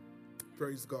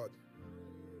 Praise God.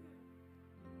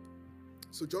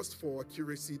 So just for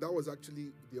accuracy, that was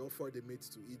actually the offer they made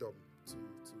to Edom, to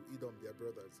Edom, their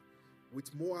brothers.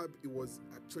 With Moab, it was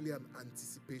actually an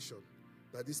anticipation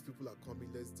that these people are coming,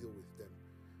 let's deal with them.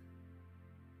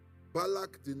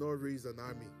 Balak did not raise an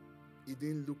army. He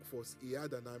didn't look for, he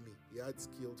had an army. He had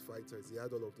skilled fighters. He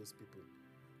had all of those people.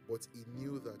 But he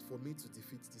knew that for me to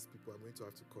defeat these people, I'm going to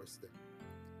have to curse them.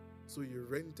 So he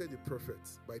rented a prophet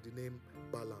by the name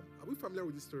Balaam. Are we familiar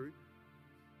with this story?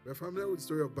 We're familiar with the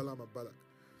story of Balaam and Balak.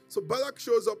 So Balak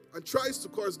shows up and tries to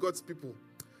curse God's people.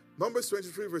 Numbers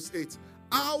 23 verse 8.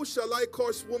 How shall I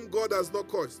curse whom God has not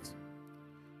cursed?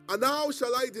 And how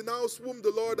shall I denounce whom the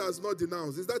Lord has not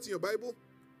denounced? Is that in your Bible?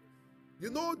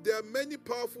 You know, there are many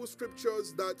powerful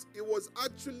scriptures that it was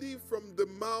actually from the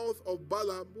mouth of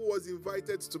Balaam, who was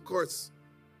invited to curse,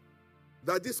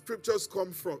 that these scriptures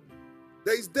come from.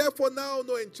 There is therefore now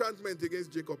no enchantment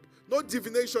against Jacob, no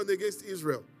divination against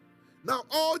Israel. Now,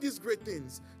 all these great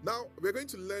things. Now, we're going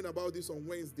to learn about this on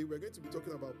Wednesday. We're going to be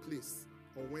talking about place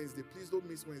on Wednesday. Please don't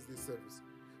miss Wednesday service.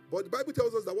 But the Bible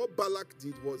tells us that what Balak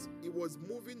did was, he was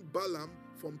moving Balaam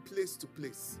from place to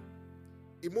place.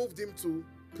 He moved him to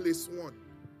place 1.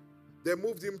 Then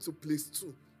moved him to place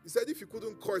 2. He said if you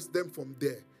couldn't curse them from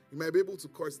there, you might be able to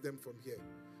curse them from here.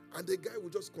 And the guy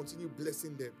will just continue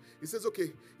blessing them. He says,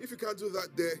 okay, if you can't do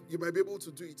that there, you might be able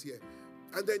to do it here.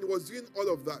 And then he was doing all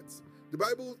of that. The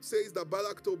Bible says that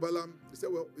Balak told Balaam, he said,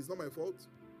 well, it's not my fault.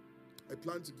 I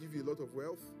plan to give you a lot of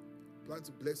wealth. I plan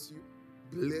to bless you.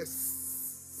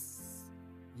 Bless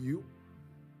you.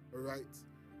 All right?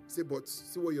 Say, but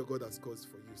see what your God has caused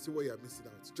for you. See what you are missing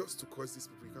out. Just to curse these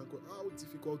people. You can't curse. How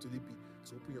difficult will it be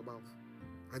to open your mouth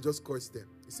and just curse them?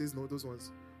 He says, no, those ones,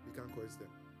 you can't curse them.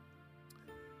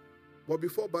 But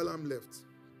before Balaam left,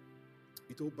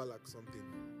 he told Balak something.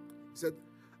 He said,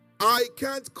 I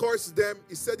can't curse them.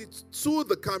 He said it to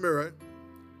the camera,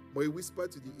 but he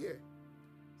whispered to the ear.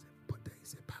 He said, but there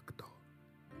is a back door.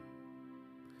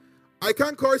 I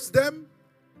can't curse them,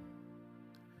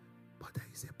 but there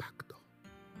is a back door.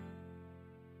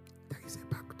 There is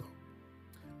a back door.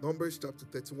 Numbers chapter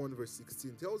 31 verse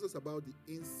 16 tells us about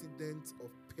the incident of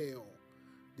Peor.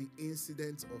 The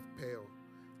incident of Peor.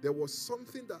 There was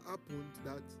something that happened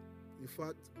that, in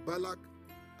fact, Balak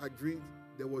agreed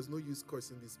there was no use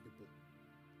cursing these people.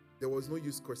 There was no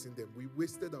use cursing them. We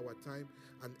wasted our time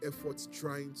and efforts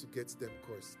trying to get them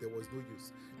cursed. There was no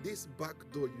use. This back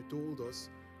door, you told us,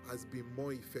 has been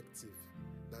more effective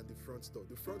than the front door.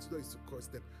 The front door is to curse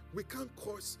them. We can't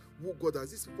curse who God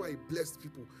has. This is why He blessed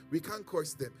people. We can't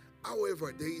curse them.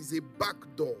 However, there is a back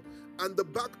door. And the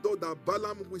back door that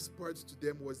Balaam whispered to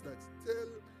them was that, tell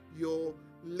your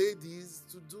ladies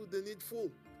to do the needful.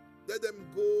 Let them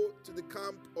go to the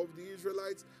camp of the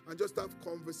Israelites and just have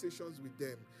conversations with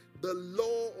them. The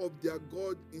law of their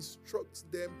God instructs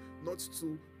them not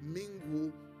to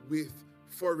mingle with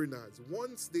foreigners.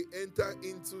 Once they enter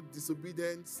into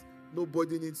disobedience,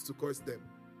 nobody needs to curse them.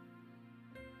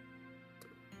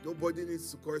 Nobody needs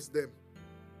to curse them.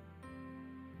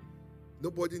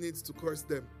 Nobody needs to curse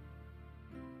them.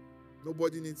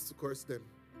 Nobody needs to curse them.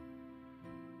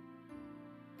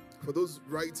 For those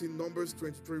writing Numbers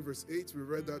 23 verse 8, we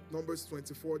read that. Numbers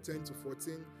 24, 10 to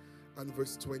 14, and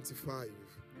verse 25.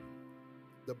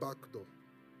 The back door.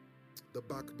 The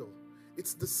back door.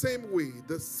 It's the same way,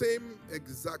 the same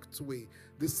exact way,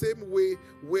 the same way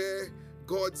where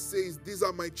God says, these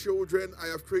are my children, I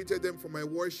have created them for my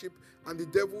worship, and the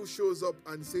devil shows up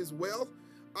and says, well,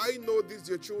 I know these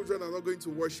your children are not going to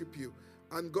worship you.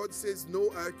 And God says, no,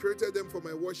 I have created them for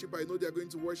my worship, I know they are going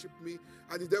to worship me.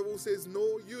 And the devil says,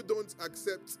 no, you don't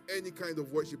accept any kind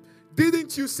of worship.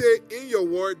 Didn't you say in your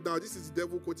word, now this is the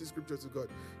devil quoting scripture to God,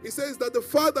 he says that the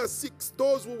Father seeks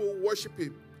those who will worship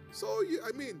him. So,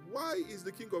 why is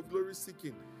the King of Glory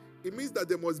seeking? It means that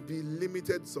there must be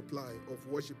limited supply of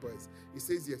worshipers. He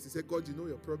says, yes. He said, God, you know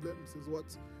your problem? He says, what?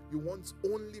 You want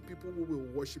only people who will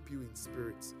worship you in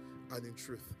spirit and in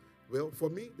truth. Well, for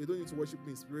me, they don't need to worship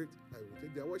me in spirit. I will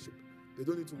take their worship. They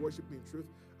don't need to worship me in truth.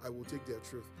 I will take their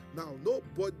truth. Now,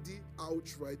 nobody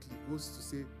outrightly goes to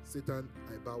say, Satan,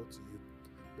 I bow to you.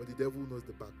 But the devil knows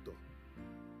the back door.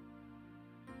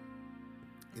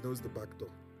 He knows the back door.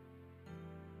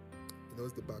 He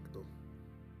knows the back door.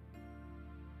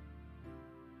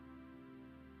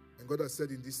 And God has said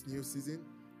in this new season,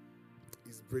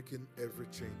 He's breaking every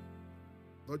chain.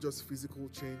 Not just physical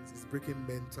chains, He's breaking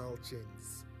mental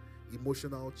chains,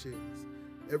 emotional chains,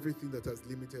 everything that has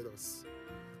limited us.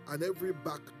 And every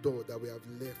back door that we have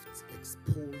left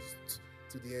exposed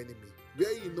to the enemy,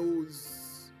 where he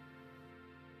knows.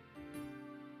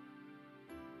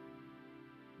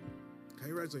 Can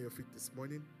you rise on your feet this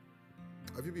morning?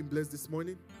 Have you been blessed this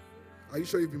morning? Are you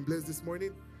sure you've been blessed this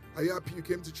morning? Are you happy you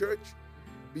came to church?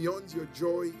 Beyond your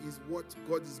joy is what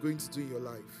God is going to do in your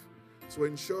life to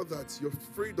ensure that your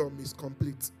freedom is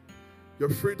complete. Your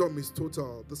freedom is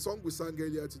total. The song we sang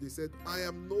earlier today said, I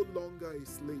am no longer a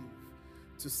slave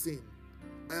to sin.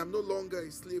 I am no longer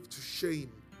a slave to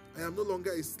shame. I am no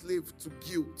longer a slave to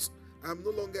guilt. I am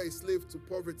no longer a slave to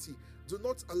poverty. Do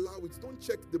not allow it. Don't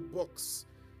check the box.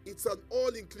 It's an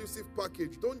all-inclusive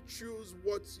package. Don't choose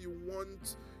what you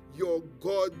want your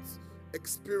God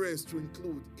experience to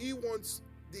include. He wants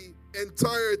the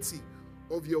entirety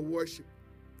of your worship.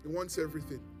 He wants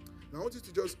everything. Now I want you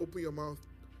to just open your mouth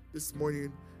this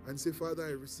morning and say, Father,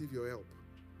 I receive your help.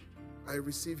 I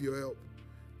receive your help.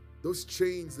 Those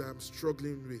chains that I'm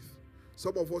struggling with.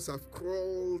 Some of us have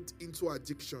crawled into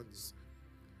addictions.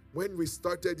 When we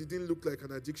started, it didn't look like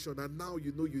an addiction, and now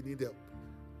you know you need help.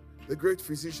 The great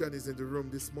physician is in the room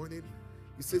this morning.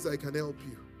 He says, I can help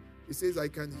you. He says, I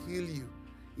can heal you.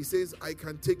 He says, I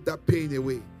can take that pain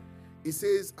away. He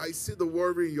says, I see the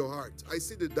worry in your heart. I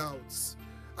see the doubts.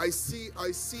 I see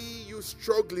you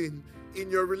struggling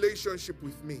in your relationship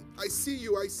with me. I see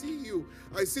you. I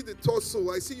see the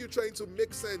tussle. I see you trying to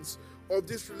make sense of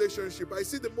this relationship. I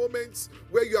see the moments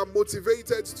where you are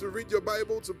motivated to read your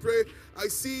Bible, to pray. I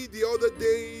see the other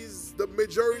days, the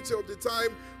majority of the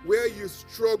time, where you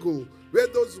struggle, where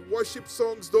those worship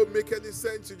songs don't make any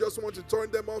sense. You just want to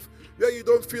turn them off, where you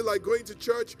don't feel like going to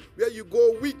church, where you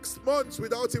go weeks, months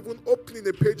without even opening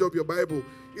a page of your Bible.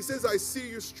 He says, I see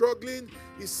you struggling.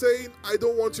 He's saying, I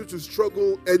don't want you to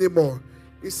struggle anymore.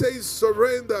 He says,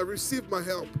 surrender, receive my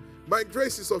help. My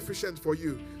grace is sufficient for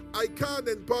you. I can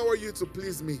empower you to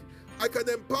please me. I can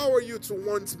empower you to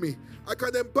want me. I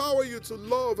can empower you to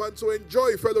love and to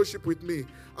enjoy fellowship with me.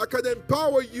 I can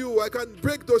empower you. I can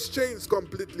break those chains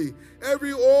completely.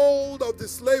 Every hold of the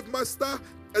slave master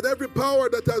and every power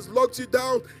that has locked you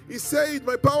down, he said,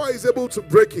 my power is able to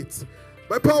break it.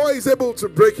 My power is able to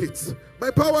break it.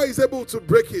 My power is able to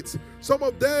break it. Some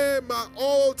of them are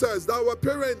altars that our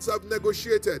parents have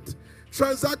negotiated.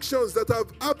 Transactions that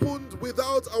have happened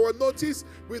without our notice,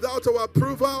 without our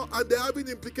approval, and they're having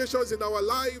implications in our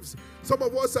lives. Some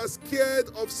of us are scared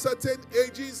of certain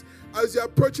ages. As you're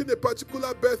approaching a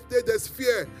particular birthday, there's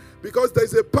fear because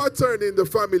there's a pattern in the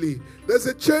family. There's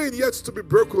a chain yet to be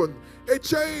broken. A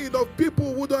chain of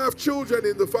people who don't have children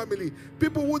in the family.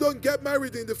 People who don't get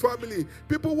married in the family.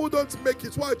 People who don't make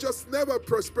it, who are just never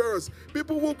prosperous.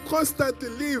 People who constantly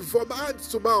live from hand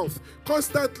to mouth,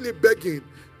 constantly begging.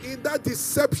 In that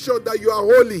deception that you are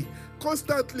holy,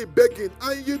 constantly begging,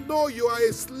 and you know you are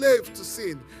a slave to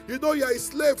sin. You know you are a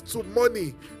slave to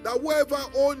money. That whoever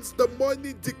owns the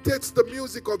money dictates the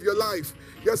music of your life.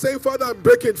 You're saying, Father, I'm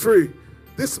breaking free.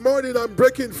 This morning I'm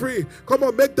breaking free. Come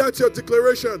on, make that your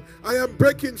declaration. I am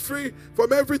breaking free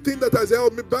from everything that has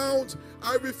held me bound.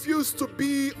 I refuse to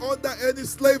be under any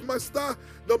slave master,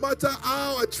 no matter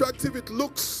how attractive it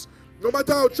looks. No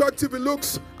matter how attractive it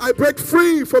looks, I break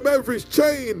free from every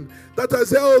chain that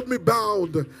has held me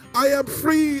bound. I am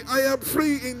free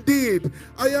indeed.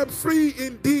 I am free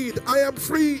indeed. I am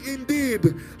free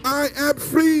indeed. I am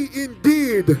free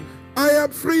indeed. I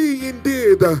am free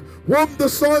indeed. Whom the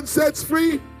Son sets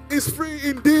free is free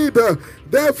indeed.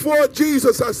 Therefore,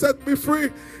 Jesus has set me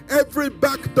free. Every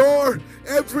back door,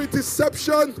 every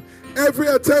deception, every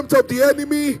attempt of the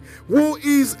enemy, who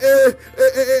is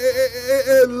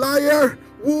a liar,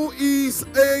 who is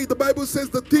the Bible says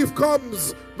the thief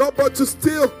comes not but to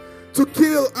steal, to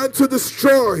kill, and to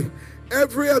destroy.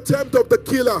 Every attempt of the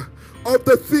killer, of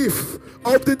the thief,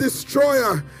 of the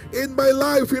destroyer in my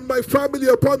life, in my family,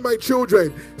 upon my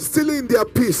children, stealing their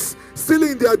peace,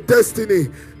 stealing their destiny,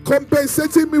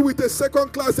 compensating me with a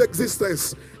second-class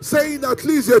existence, saying at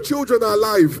least your children are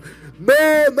alive.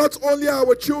 No, not only are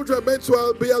our children meant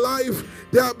to be alive,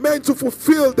 they are meant to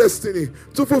fulfill destiny,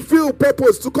 to fulfill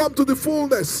purpose, to come to the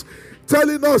fullness,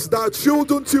 telling us that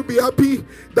shouldn't you be happy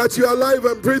that you are alive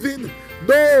and breathing?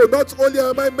 No, not only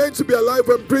am I meant to be alive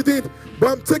and breathing, but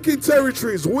I'm taking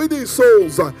territories, winning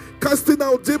souls, casting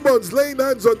out demons, laying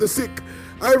hands on the sick.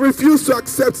 I refuse to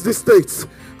accept this state.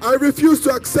 I refuse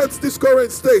to accept this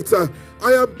current state.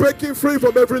 I am breaking free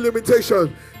from every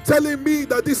limitation, telling me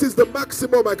that this is the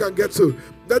maximum I can get to,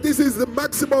 that this is the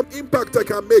maximum impact I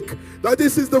can make, that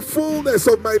this is the fullness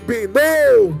of my being.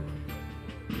 No!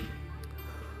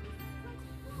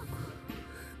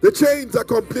 The chains are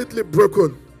completely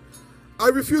broken. I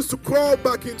refuse to crawl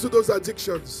back into those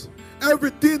addictions.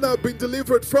 Everything I've been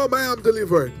delivered from, I am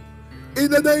delivered. In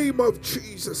the name of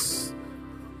Jesus.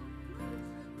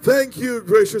 Thank you,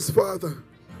 gracious Father.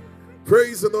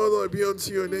 Praise and honor be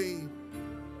unto your name.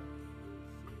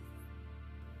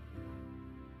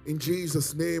 In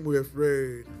Jesus' name we have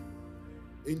prayed.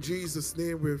 In Jesus'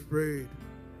 name we have prayed.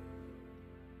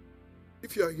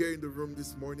 If you are here in the room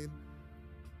this morning,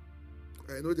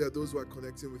 I know there are those who are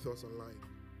connecting with us online,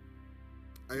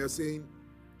 and you're saying,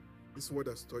 this word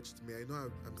has touched me. I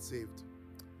know I'm saved,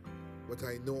 but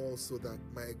I know also that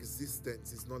my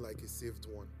existence is not like a saved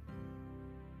one.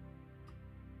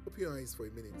 Open your eyes for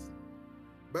a minute.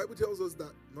 The Bible tells us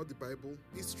that, not the Bible,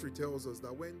 history tells us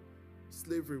that when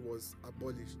slavery was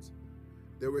abolished,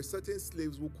 there were certain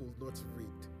slaves who could not read.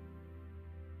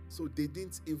 So they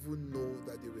didn't even know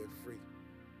that they were free.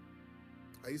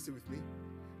 Are you still with me?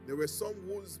 There were some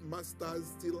whose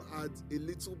masters still had a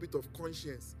little bit of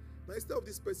conscience. Now, instead of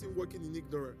this person working in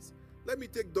ignorance, let me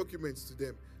take documents to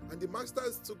them. And the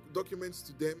masters took documents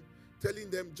to them,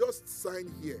 telling them, just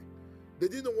sign here. They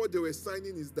didn't know what they were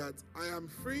signing is that I am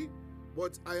free,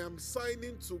 but I am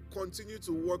signing to continue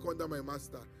to work under my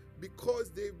master,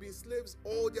 because they've been slaves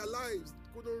all their lives.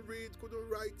 Couldn't read, couldn't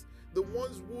write. The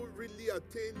ones who really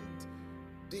attained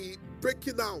the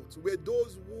breaking out were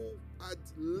those who had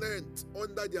learned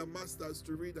under their masters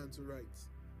to read and to write.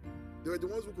 They were the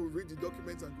ones who could read the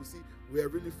documents and could see we are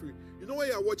really free. You know when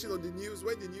you are watching on the news,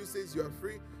 when the news says you are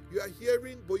free, you are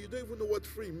hearing, but you don't even know what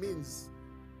free means.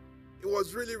 It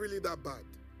was really, really that bad.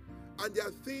 And there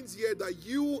are things here that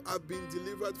you have been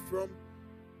delivered from,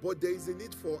 but there is a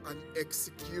need for an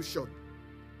execution.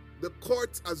 The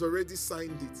court has already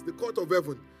signed it. The court of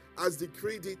heaven has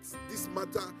decreed it, this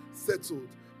matter settled.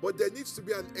 But there needs to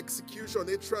be an execution,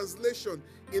 a translation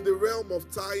in the realm of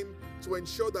time to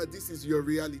ensure that this is your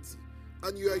reality.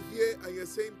 And you are here and you're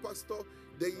saying, Pastor,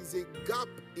 there is a gap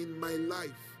in my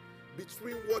life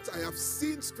between what I have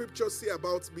seen Scripture say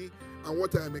about me and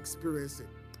what I am experiencing.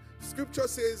 Scripture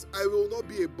says, I will not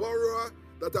be a borrower,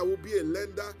 that I will be a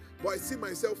lender, but I see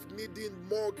myself needing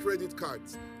more credit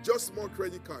cards, just more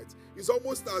credit cards. It's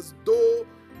almost as though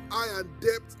I and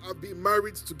debt have been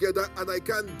married together and I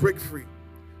can't break free.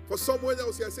 For someone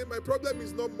else here, I say, my problem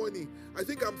is not money. I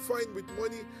think I'm fine with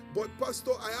money, but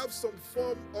Pastor, I have some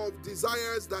form of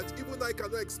desires that even I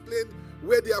cannot explain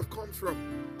where they have come from.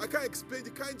 I can't explain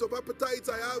the kinds of appetites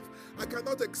I have. I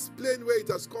cannot explain where it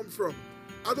has come from.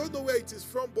 I don't know where it is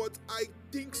from, but I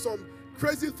think some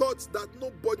crazy thoughts that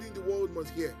nobody in the world must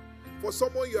hear. For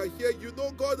someone you are here, you know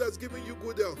God has given you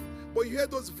good health, but you hear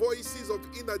those voices of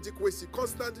inadequacy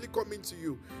constantly coming to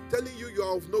you, telling you you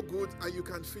are of no good and you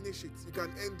can finish it. You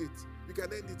can end it. You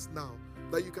can end it now.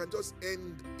 That you can just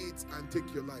end it and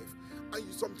take your life.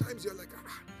 And sometimes you're like,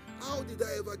 how did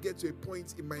I ever get to a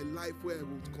point in my life where I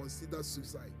would consider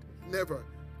suicide? Never.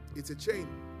 It's a chain.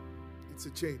 It's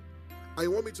a chain. And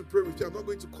you want me to pray with you. I'm not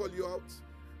going to call you out,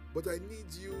 but I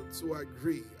need you to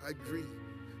agree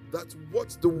that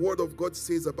what the Word of God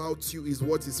says about you is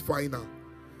what is final.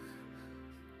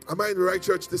 Am I in the right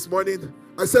church this morning?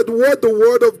 I said what the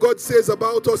Word of God says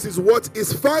about us is what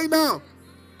is final.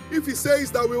 If He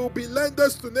says that we will be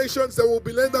lenders to nations, then we will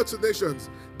be lenders to nations.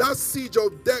 That siege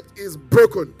of debt is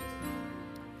broken.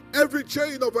 Every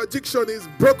chain of addiction is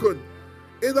broken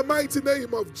in the mighty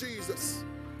name of Jesus.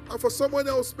 And for someone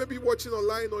else, maybe watching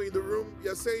online or in the room,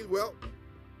 you're saying, well,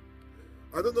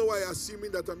 I don't know why you're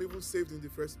assuming that I'm even saved in the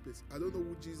first place. I don't know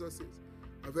who Jesus is.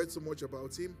 I've heard so much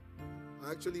about him.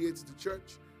 I actually hate the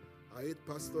church. I hate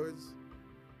pastors.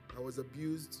 I was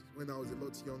abused when I was a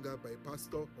lot younger by a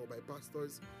pastor or by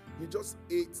pastors. You just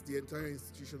hate the entire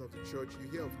institution of the church. You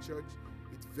hear of church,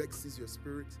 it vexes your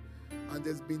spirit. And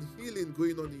there's been healing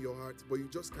going on in your heart, but you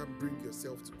just can't bring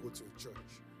yourself to go to a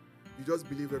church. You just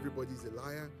believe everybody's a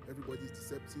liar, everybody's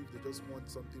deceptive, they just want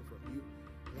something from you,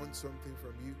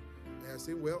 And I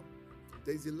say, well,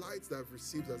 there's a light that I've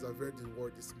received as I've heard the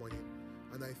word this morning,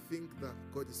 and I think that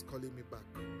God is calling me back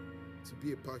to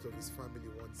be a part of his family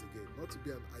once again, not to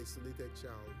be an isolated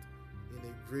child in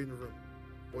a green room,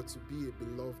 but to be a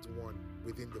beloved one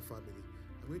within the family.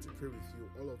 I'm going to pray with you,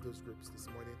 all of those groups this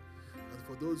morning. And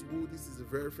for those who this is the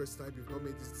very first time you've not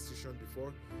made this decision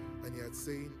before, and you're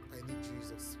saying, I need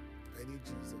Jesus. I need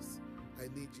Jesus. I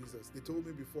need Jesus. They told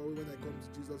me before, when I come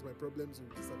to Jesus, my problems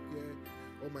will disappear,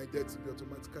 all my debts will be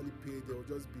automatically paid, there will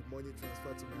just be money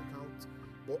transferred to my account.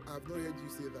 But I've not heard you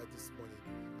say that this morning.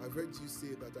 I've heard you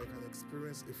say that I can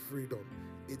experience a freedom,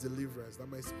 a deliverance, that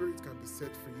my spirit can be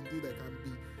set free. Indeed, I can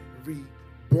be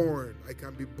reborn. I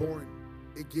can be born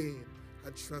again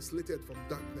and translated from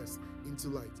darkness into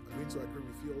light. I'm going to agree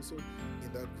with you also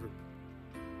in that group.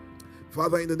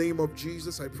 Father, in the name of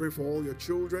Jesus, I pray for all your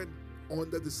children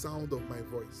under the sound of my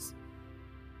voice.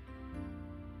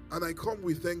 And I come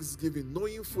with thanksgiving,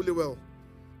 knowing fully well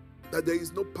that there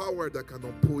is no power that can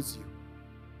oppose you.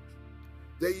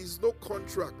 There is no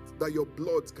contract that your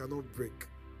blood cannot break.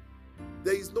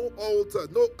 There is no altar,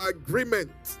 no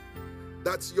agreement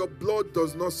that your blood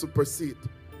does not supersede.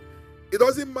 It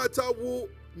doesn't matter who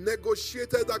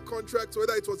negotiated that contract,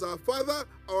 whether it was our father,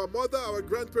 our mother, our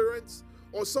grandparents,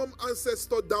 or some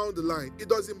ancestor down the line. It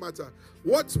doesn't matter.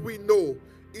 What we know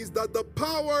is that the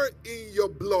power in your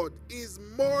blood is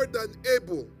more than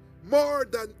able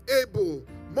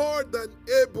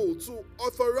to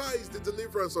authorize the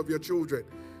deliverance of your children.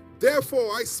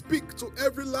 Therefore, I speak to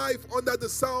every life under the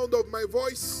sound of my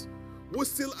voice who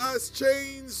still has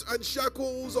chains and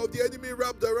shackles of the enemy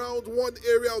wrapped around one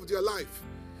area of their life.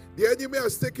 The enemy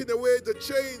has taken away the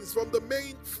chains from the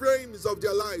main frames of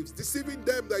their lives, deceiving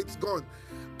them that it's gone,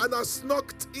 and has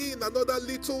snuck in another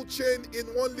little chain in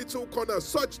one little corner,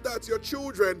 such that your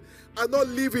children are not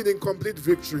living in complete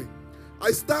victory.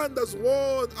 I stand as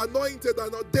one anointed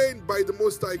and ordained by the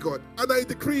Most High God, and I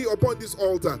decree upon this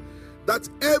altar that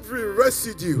every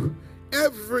residue,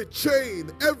 every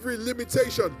chain, every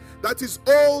limitation that is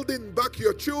holding back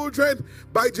your children,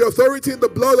 by the authority in the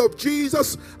blood of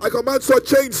Jesus, I command such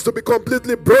chains to be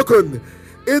completely broken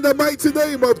in the mighty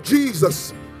name of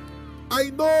Jesus. I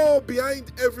know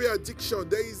behind every addiction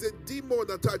there is a demon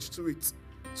attached to it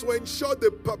to ensure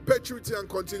the perpetuity and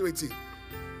continuity.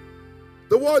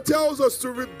 The word tells us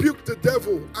to rebuke the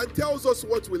devil and tells us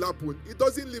what will happen. It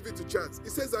doesn't leave it to chance.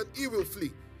 It says, and he will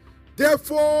flee.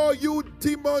 Therefore, you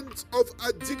demons of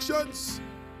addictions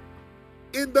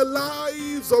in the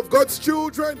lives of God's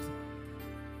children,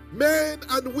 men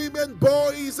and women,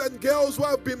 boys and girls who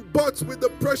have been bought with the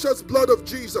precious blood of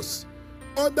Jesus,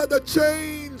 under the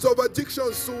chains of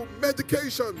addictions to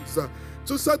medications,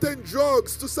 to certain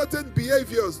drugs, to certain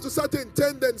behaviors, to certain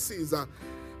tendencies,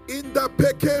 in the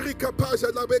Pekeri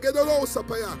Kapasha,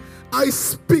 I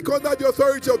speak under the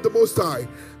authority of the Most High,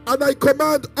 and I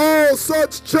command all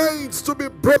such chains to be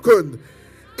broken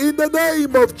in the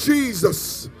name of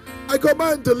Jesus. I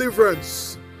command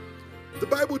deliverance. The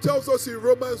Bible tells us in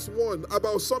Romans 1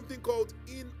 about something called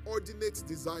inordinate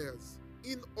desires.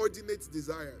 Inordinate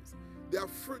desires. They are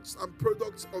fruits and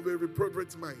products of a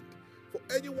reprobate mind. For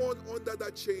anyone under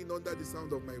that chain, under the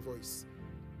sound of my voice.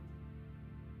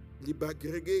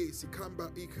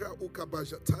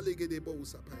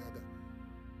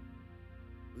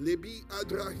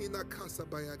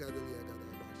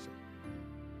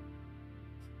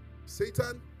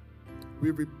 Satan, we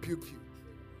rebuke you.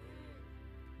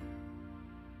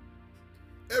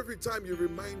 Every time you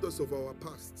remind us of our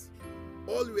past,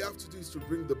 all we have to do is to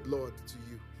bring the blood to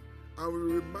you. And we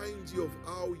remind you of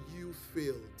how you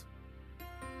failed.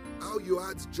 How you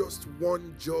had just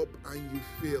one job and you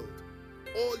failed.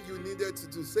 All you needed to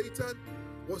do, Satan,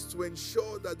 was to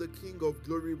ensure that the King of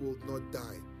Glory will not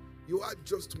die. You had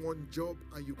just one job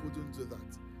and you couldn't do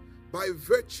that. By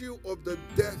virtue of the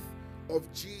death of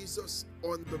Jesus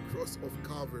on the cross of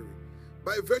Calvary,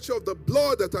 by virtue of the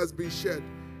blood that has been shed,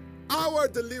 our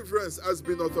deliverance has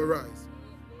been authorized.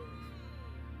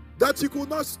 That you could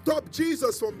not stop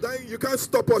Jesus from dying, you can't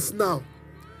stop us now.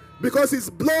 Because his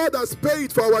blood has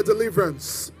paid for our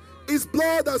deliverance. His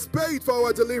blood has paid for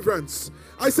our deliverance.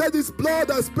 I said His blood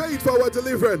has paid for our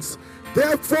deliverance.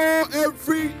 Therefore,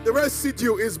 every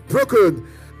residue is broken,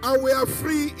 and we are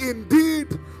free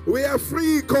indeed. We are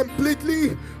free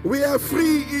completely. We are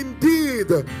free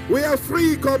indeed. We are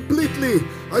free completely.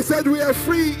 I said we are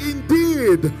free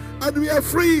indeed, and we are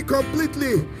free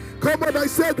completely. Come on, I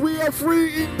said we are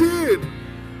free indeed,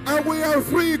 and we are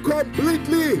free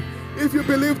completely. If you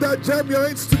believe that, jam your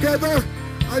hands together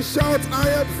and shout, I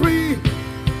am free.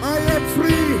 I am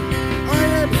free. I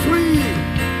am free.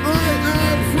 I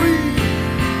am free.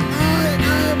 I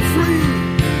am free.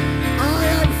 I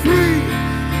am free.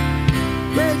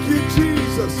 Thank you,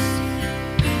 Jesus.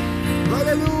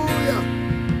 Hallelujah.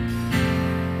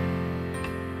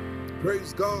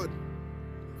 Praise God.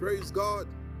 Praise God.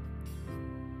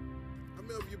 How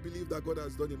many of you believe that God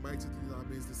has done a mighty thing in our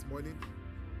midst this morning?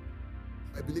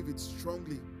 I believe it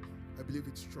strongly. I believe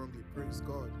it strongly. Praise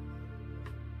God.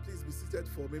 Please be seated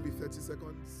for maybe 30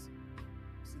 seconds.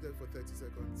 Seated for 30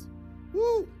 seconds.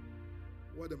 Woo!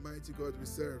 What a mighty God we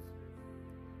serve.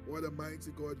 What a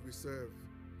mighty God we serve.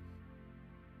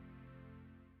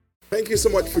 Thank you so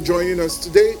much for joining us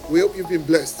today. We hope you've been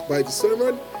blessed by the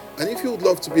sermon. And if you would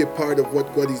love to be a part of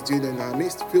what God is doing in our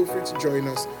midst, feel free to join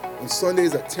us on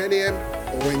Sundays at 10 a.m.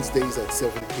 or Wednesdays at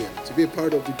 7 p.m. To be a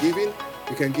part of the giving,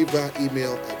 you can give our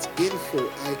email at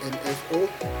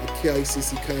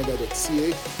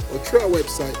info@kicccanada.ca or through our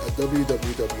website at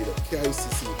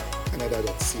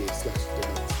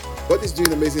www.kicccanada.ca/donate. God is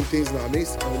doing amazing things in our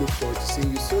midst, and we look forward to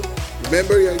seeing you soon.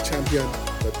 Remember, you're a champion.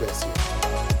 God bless you.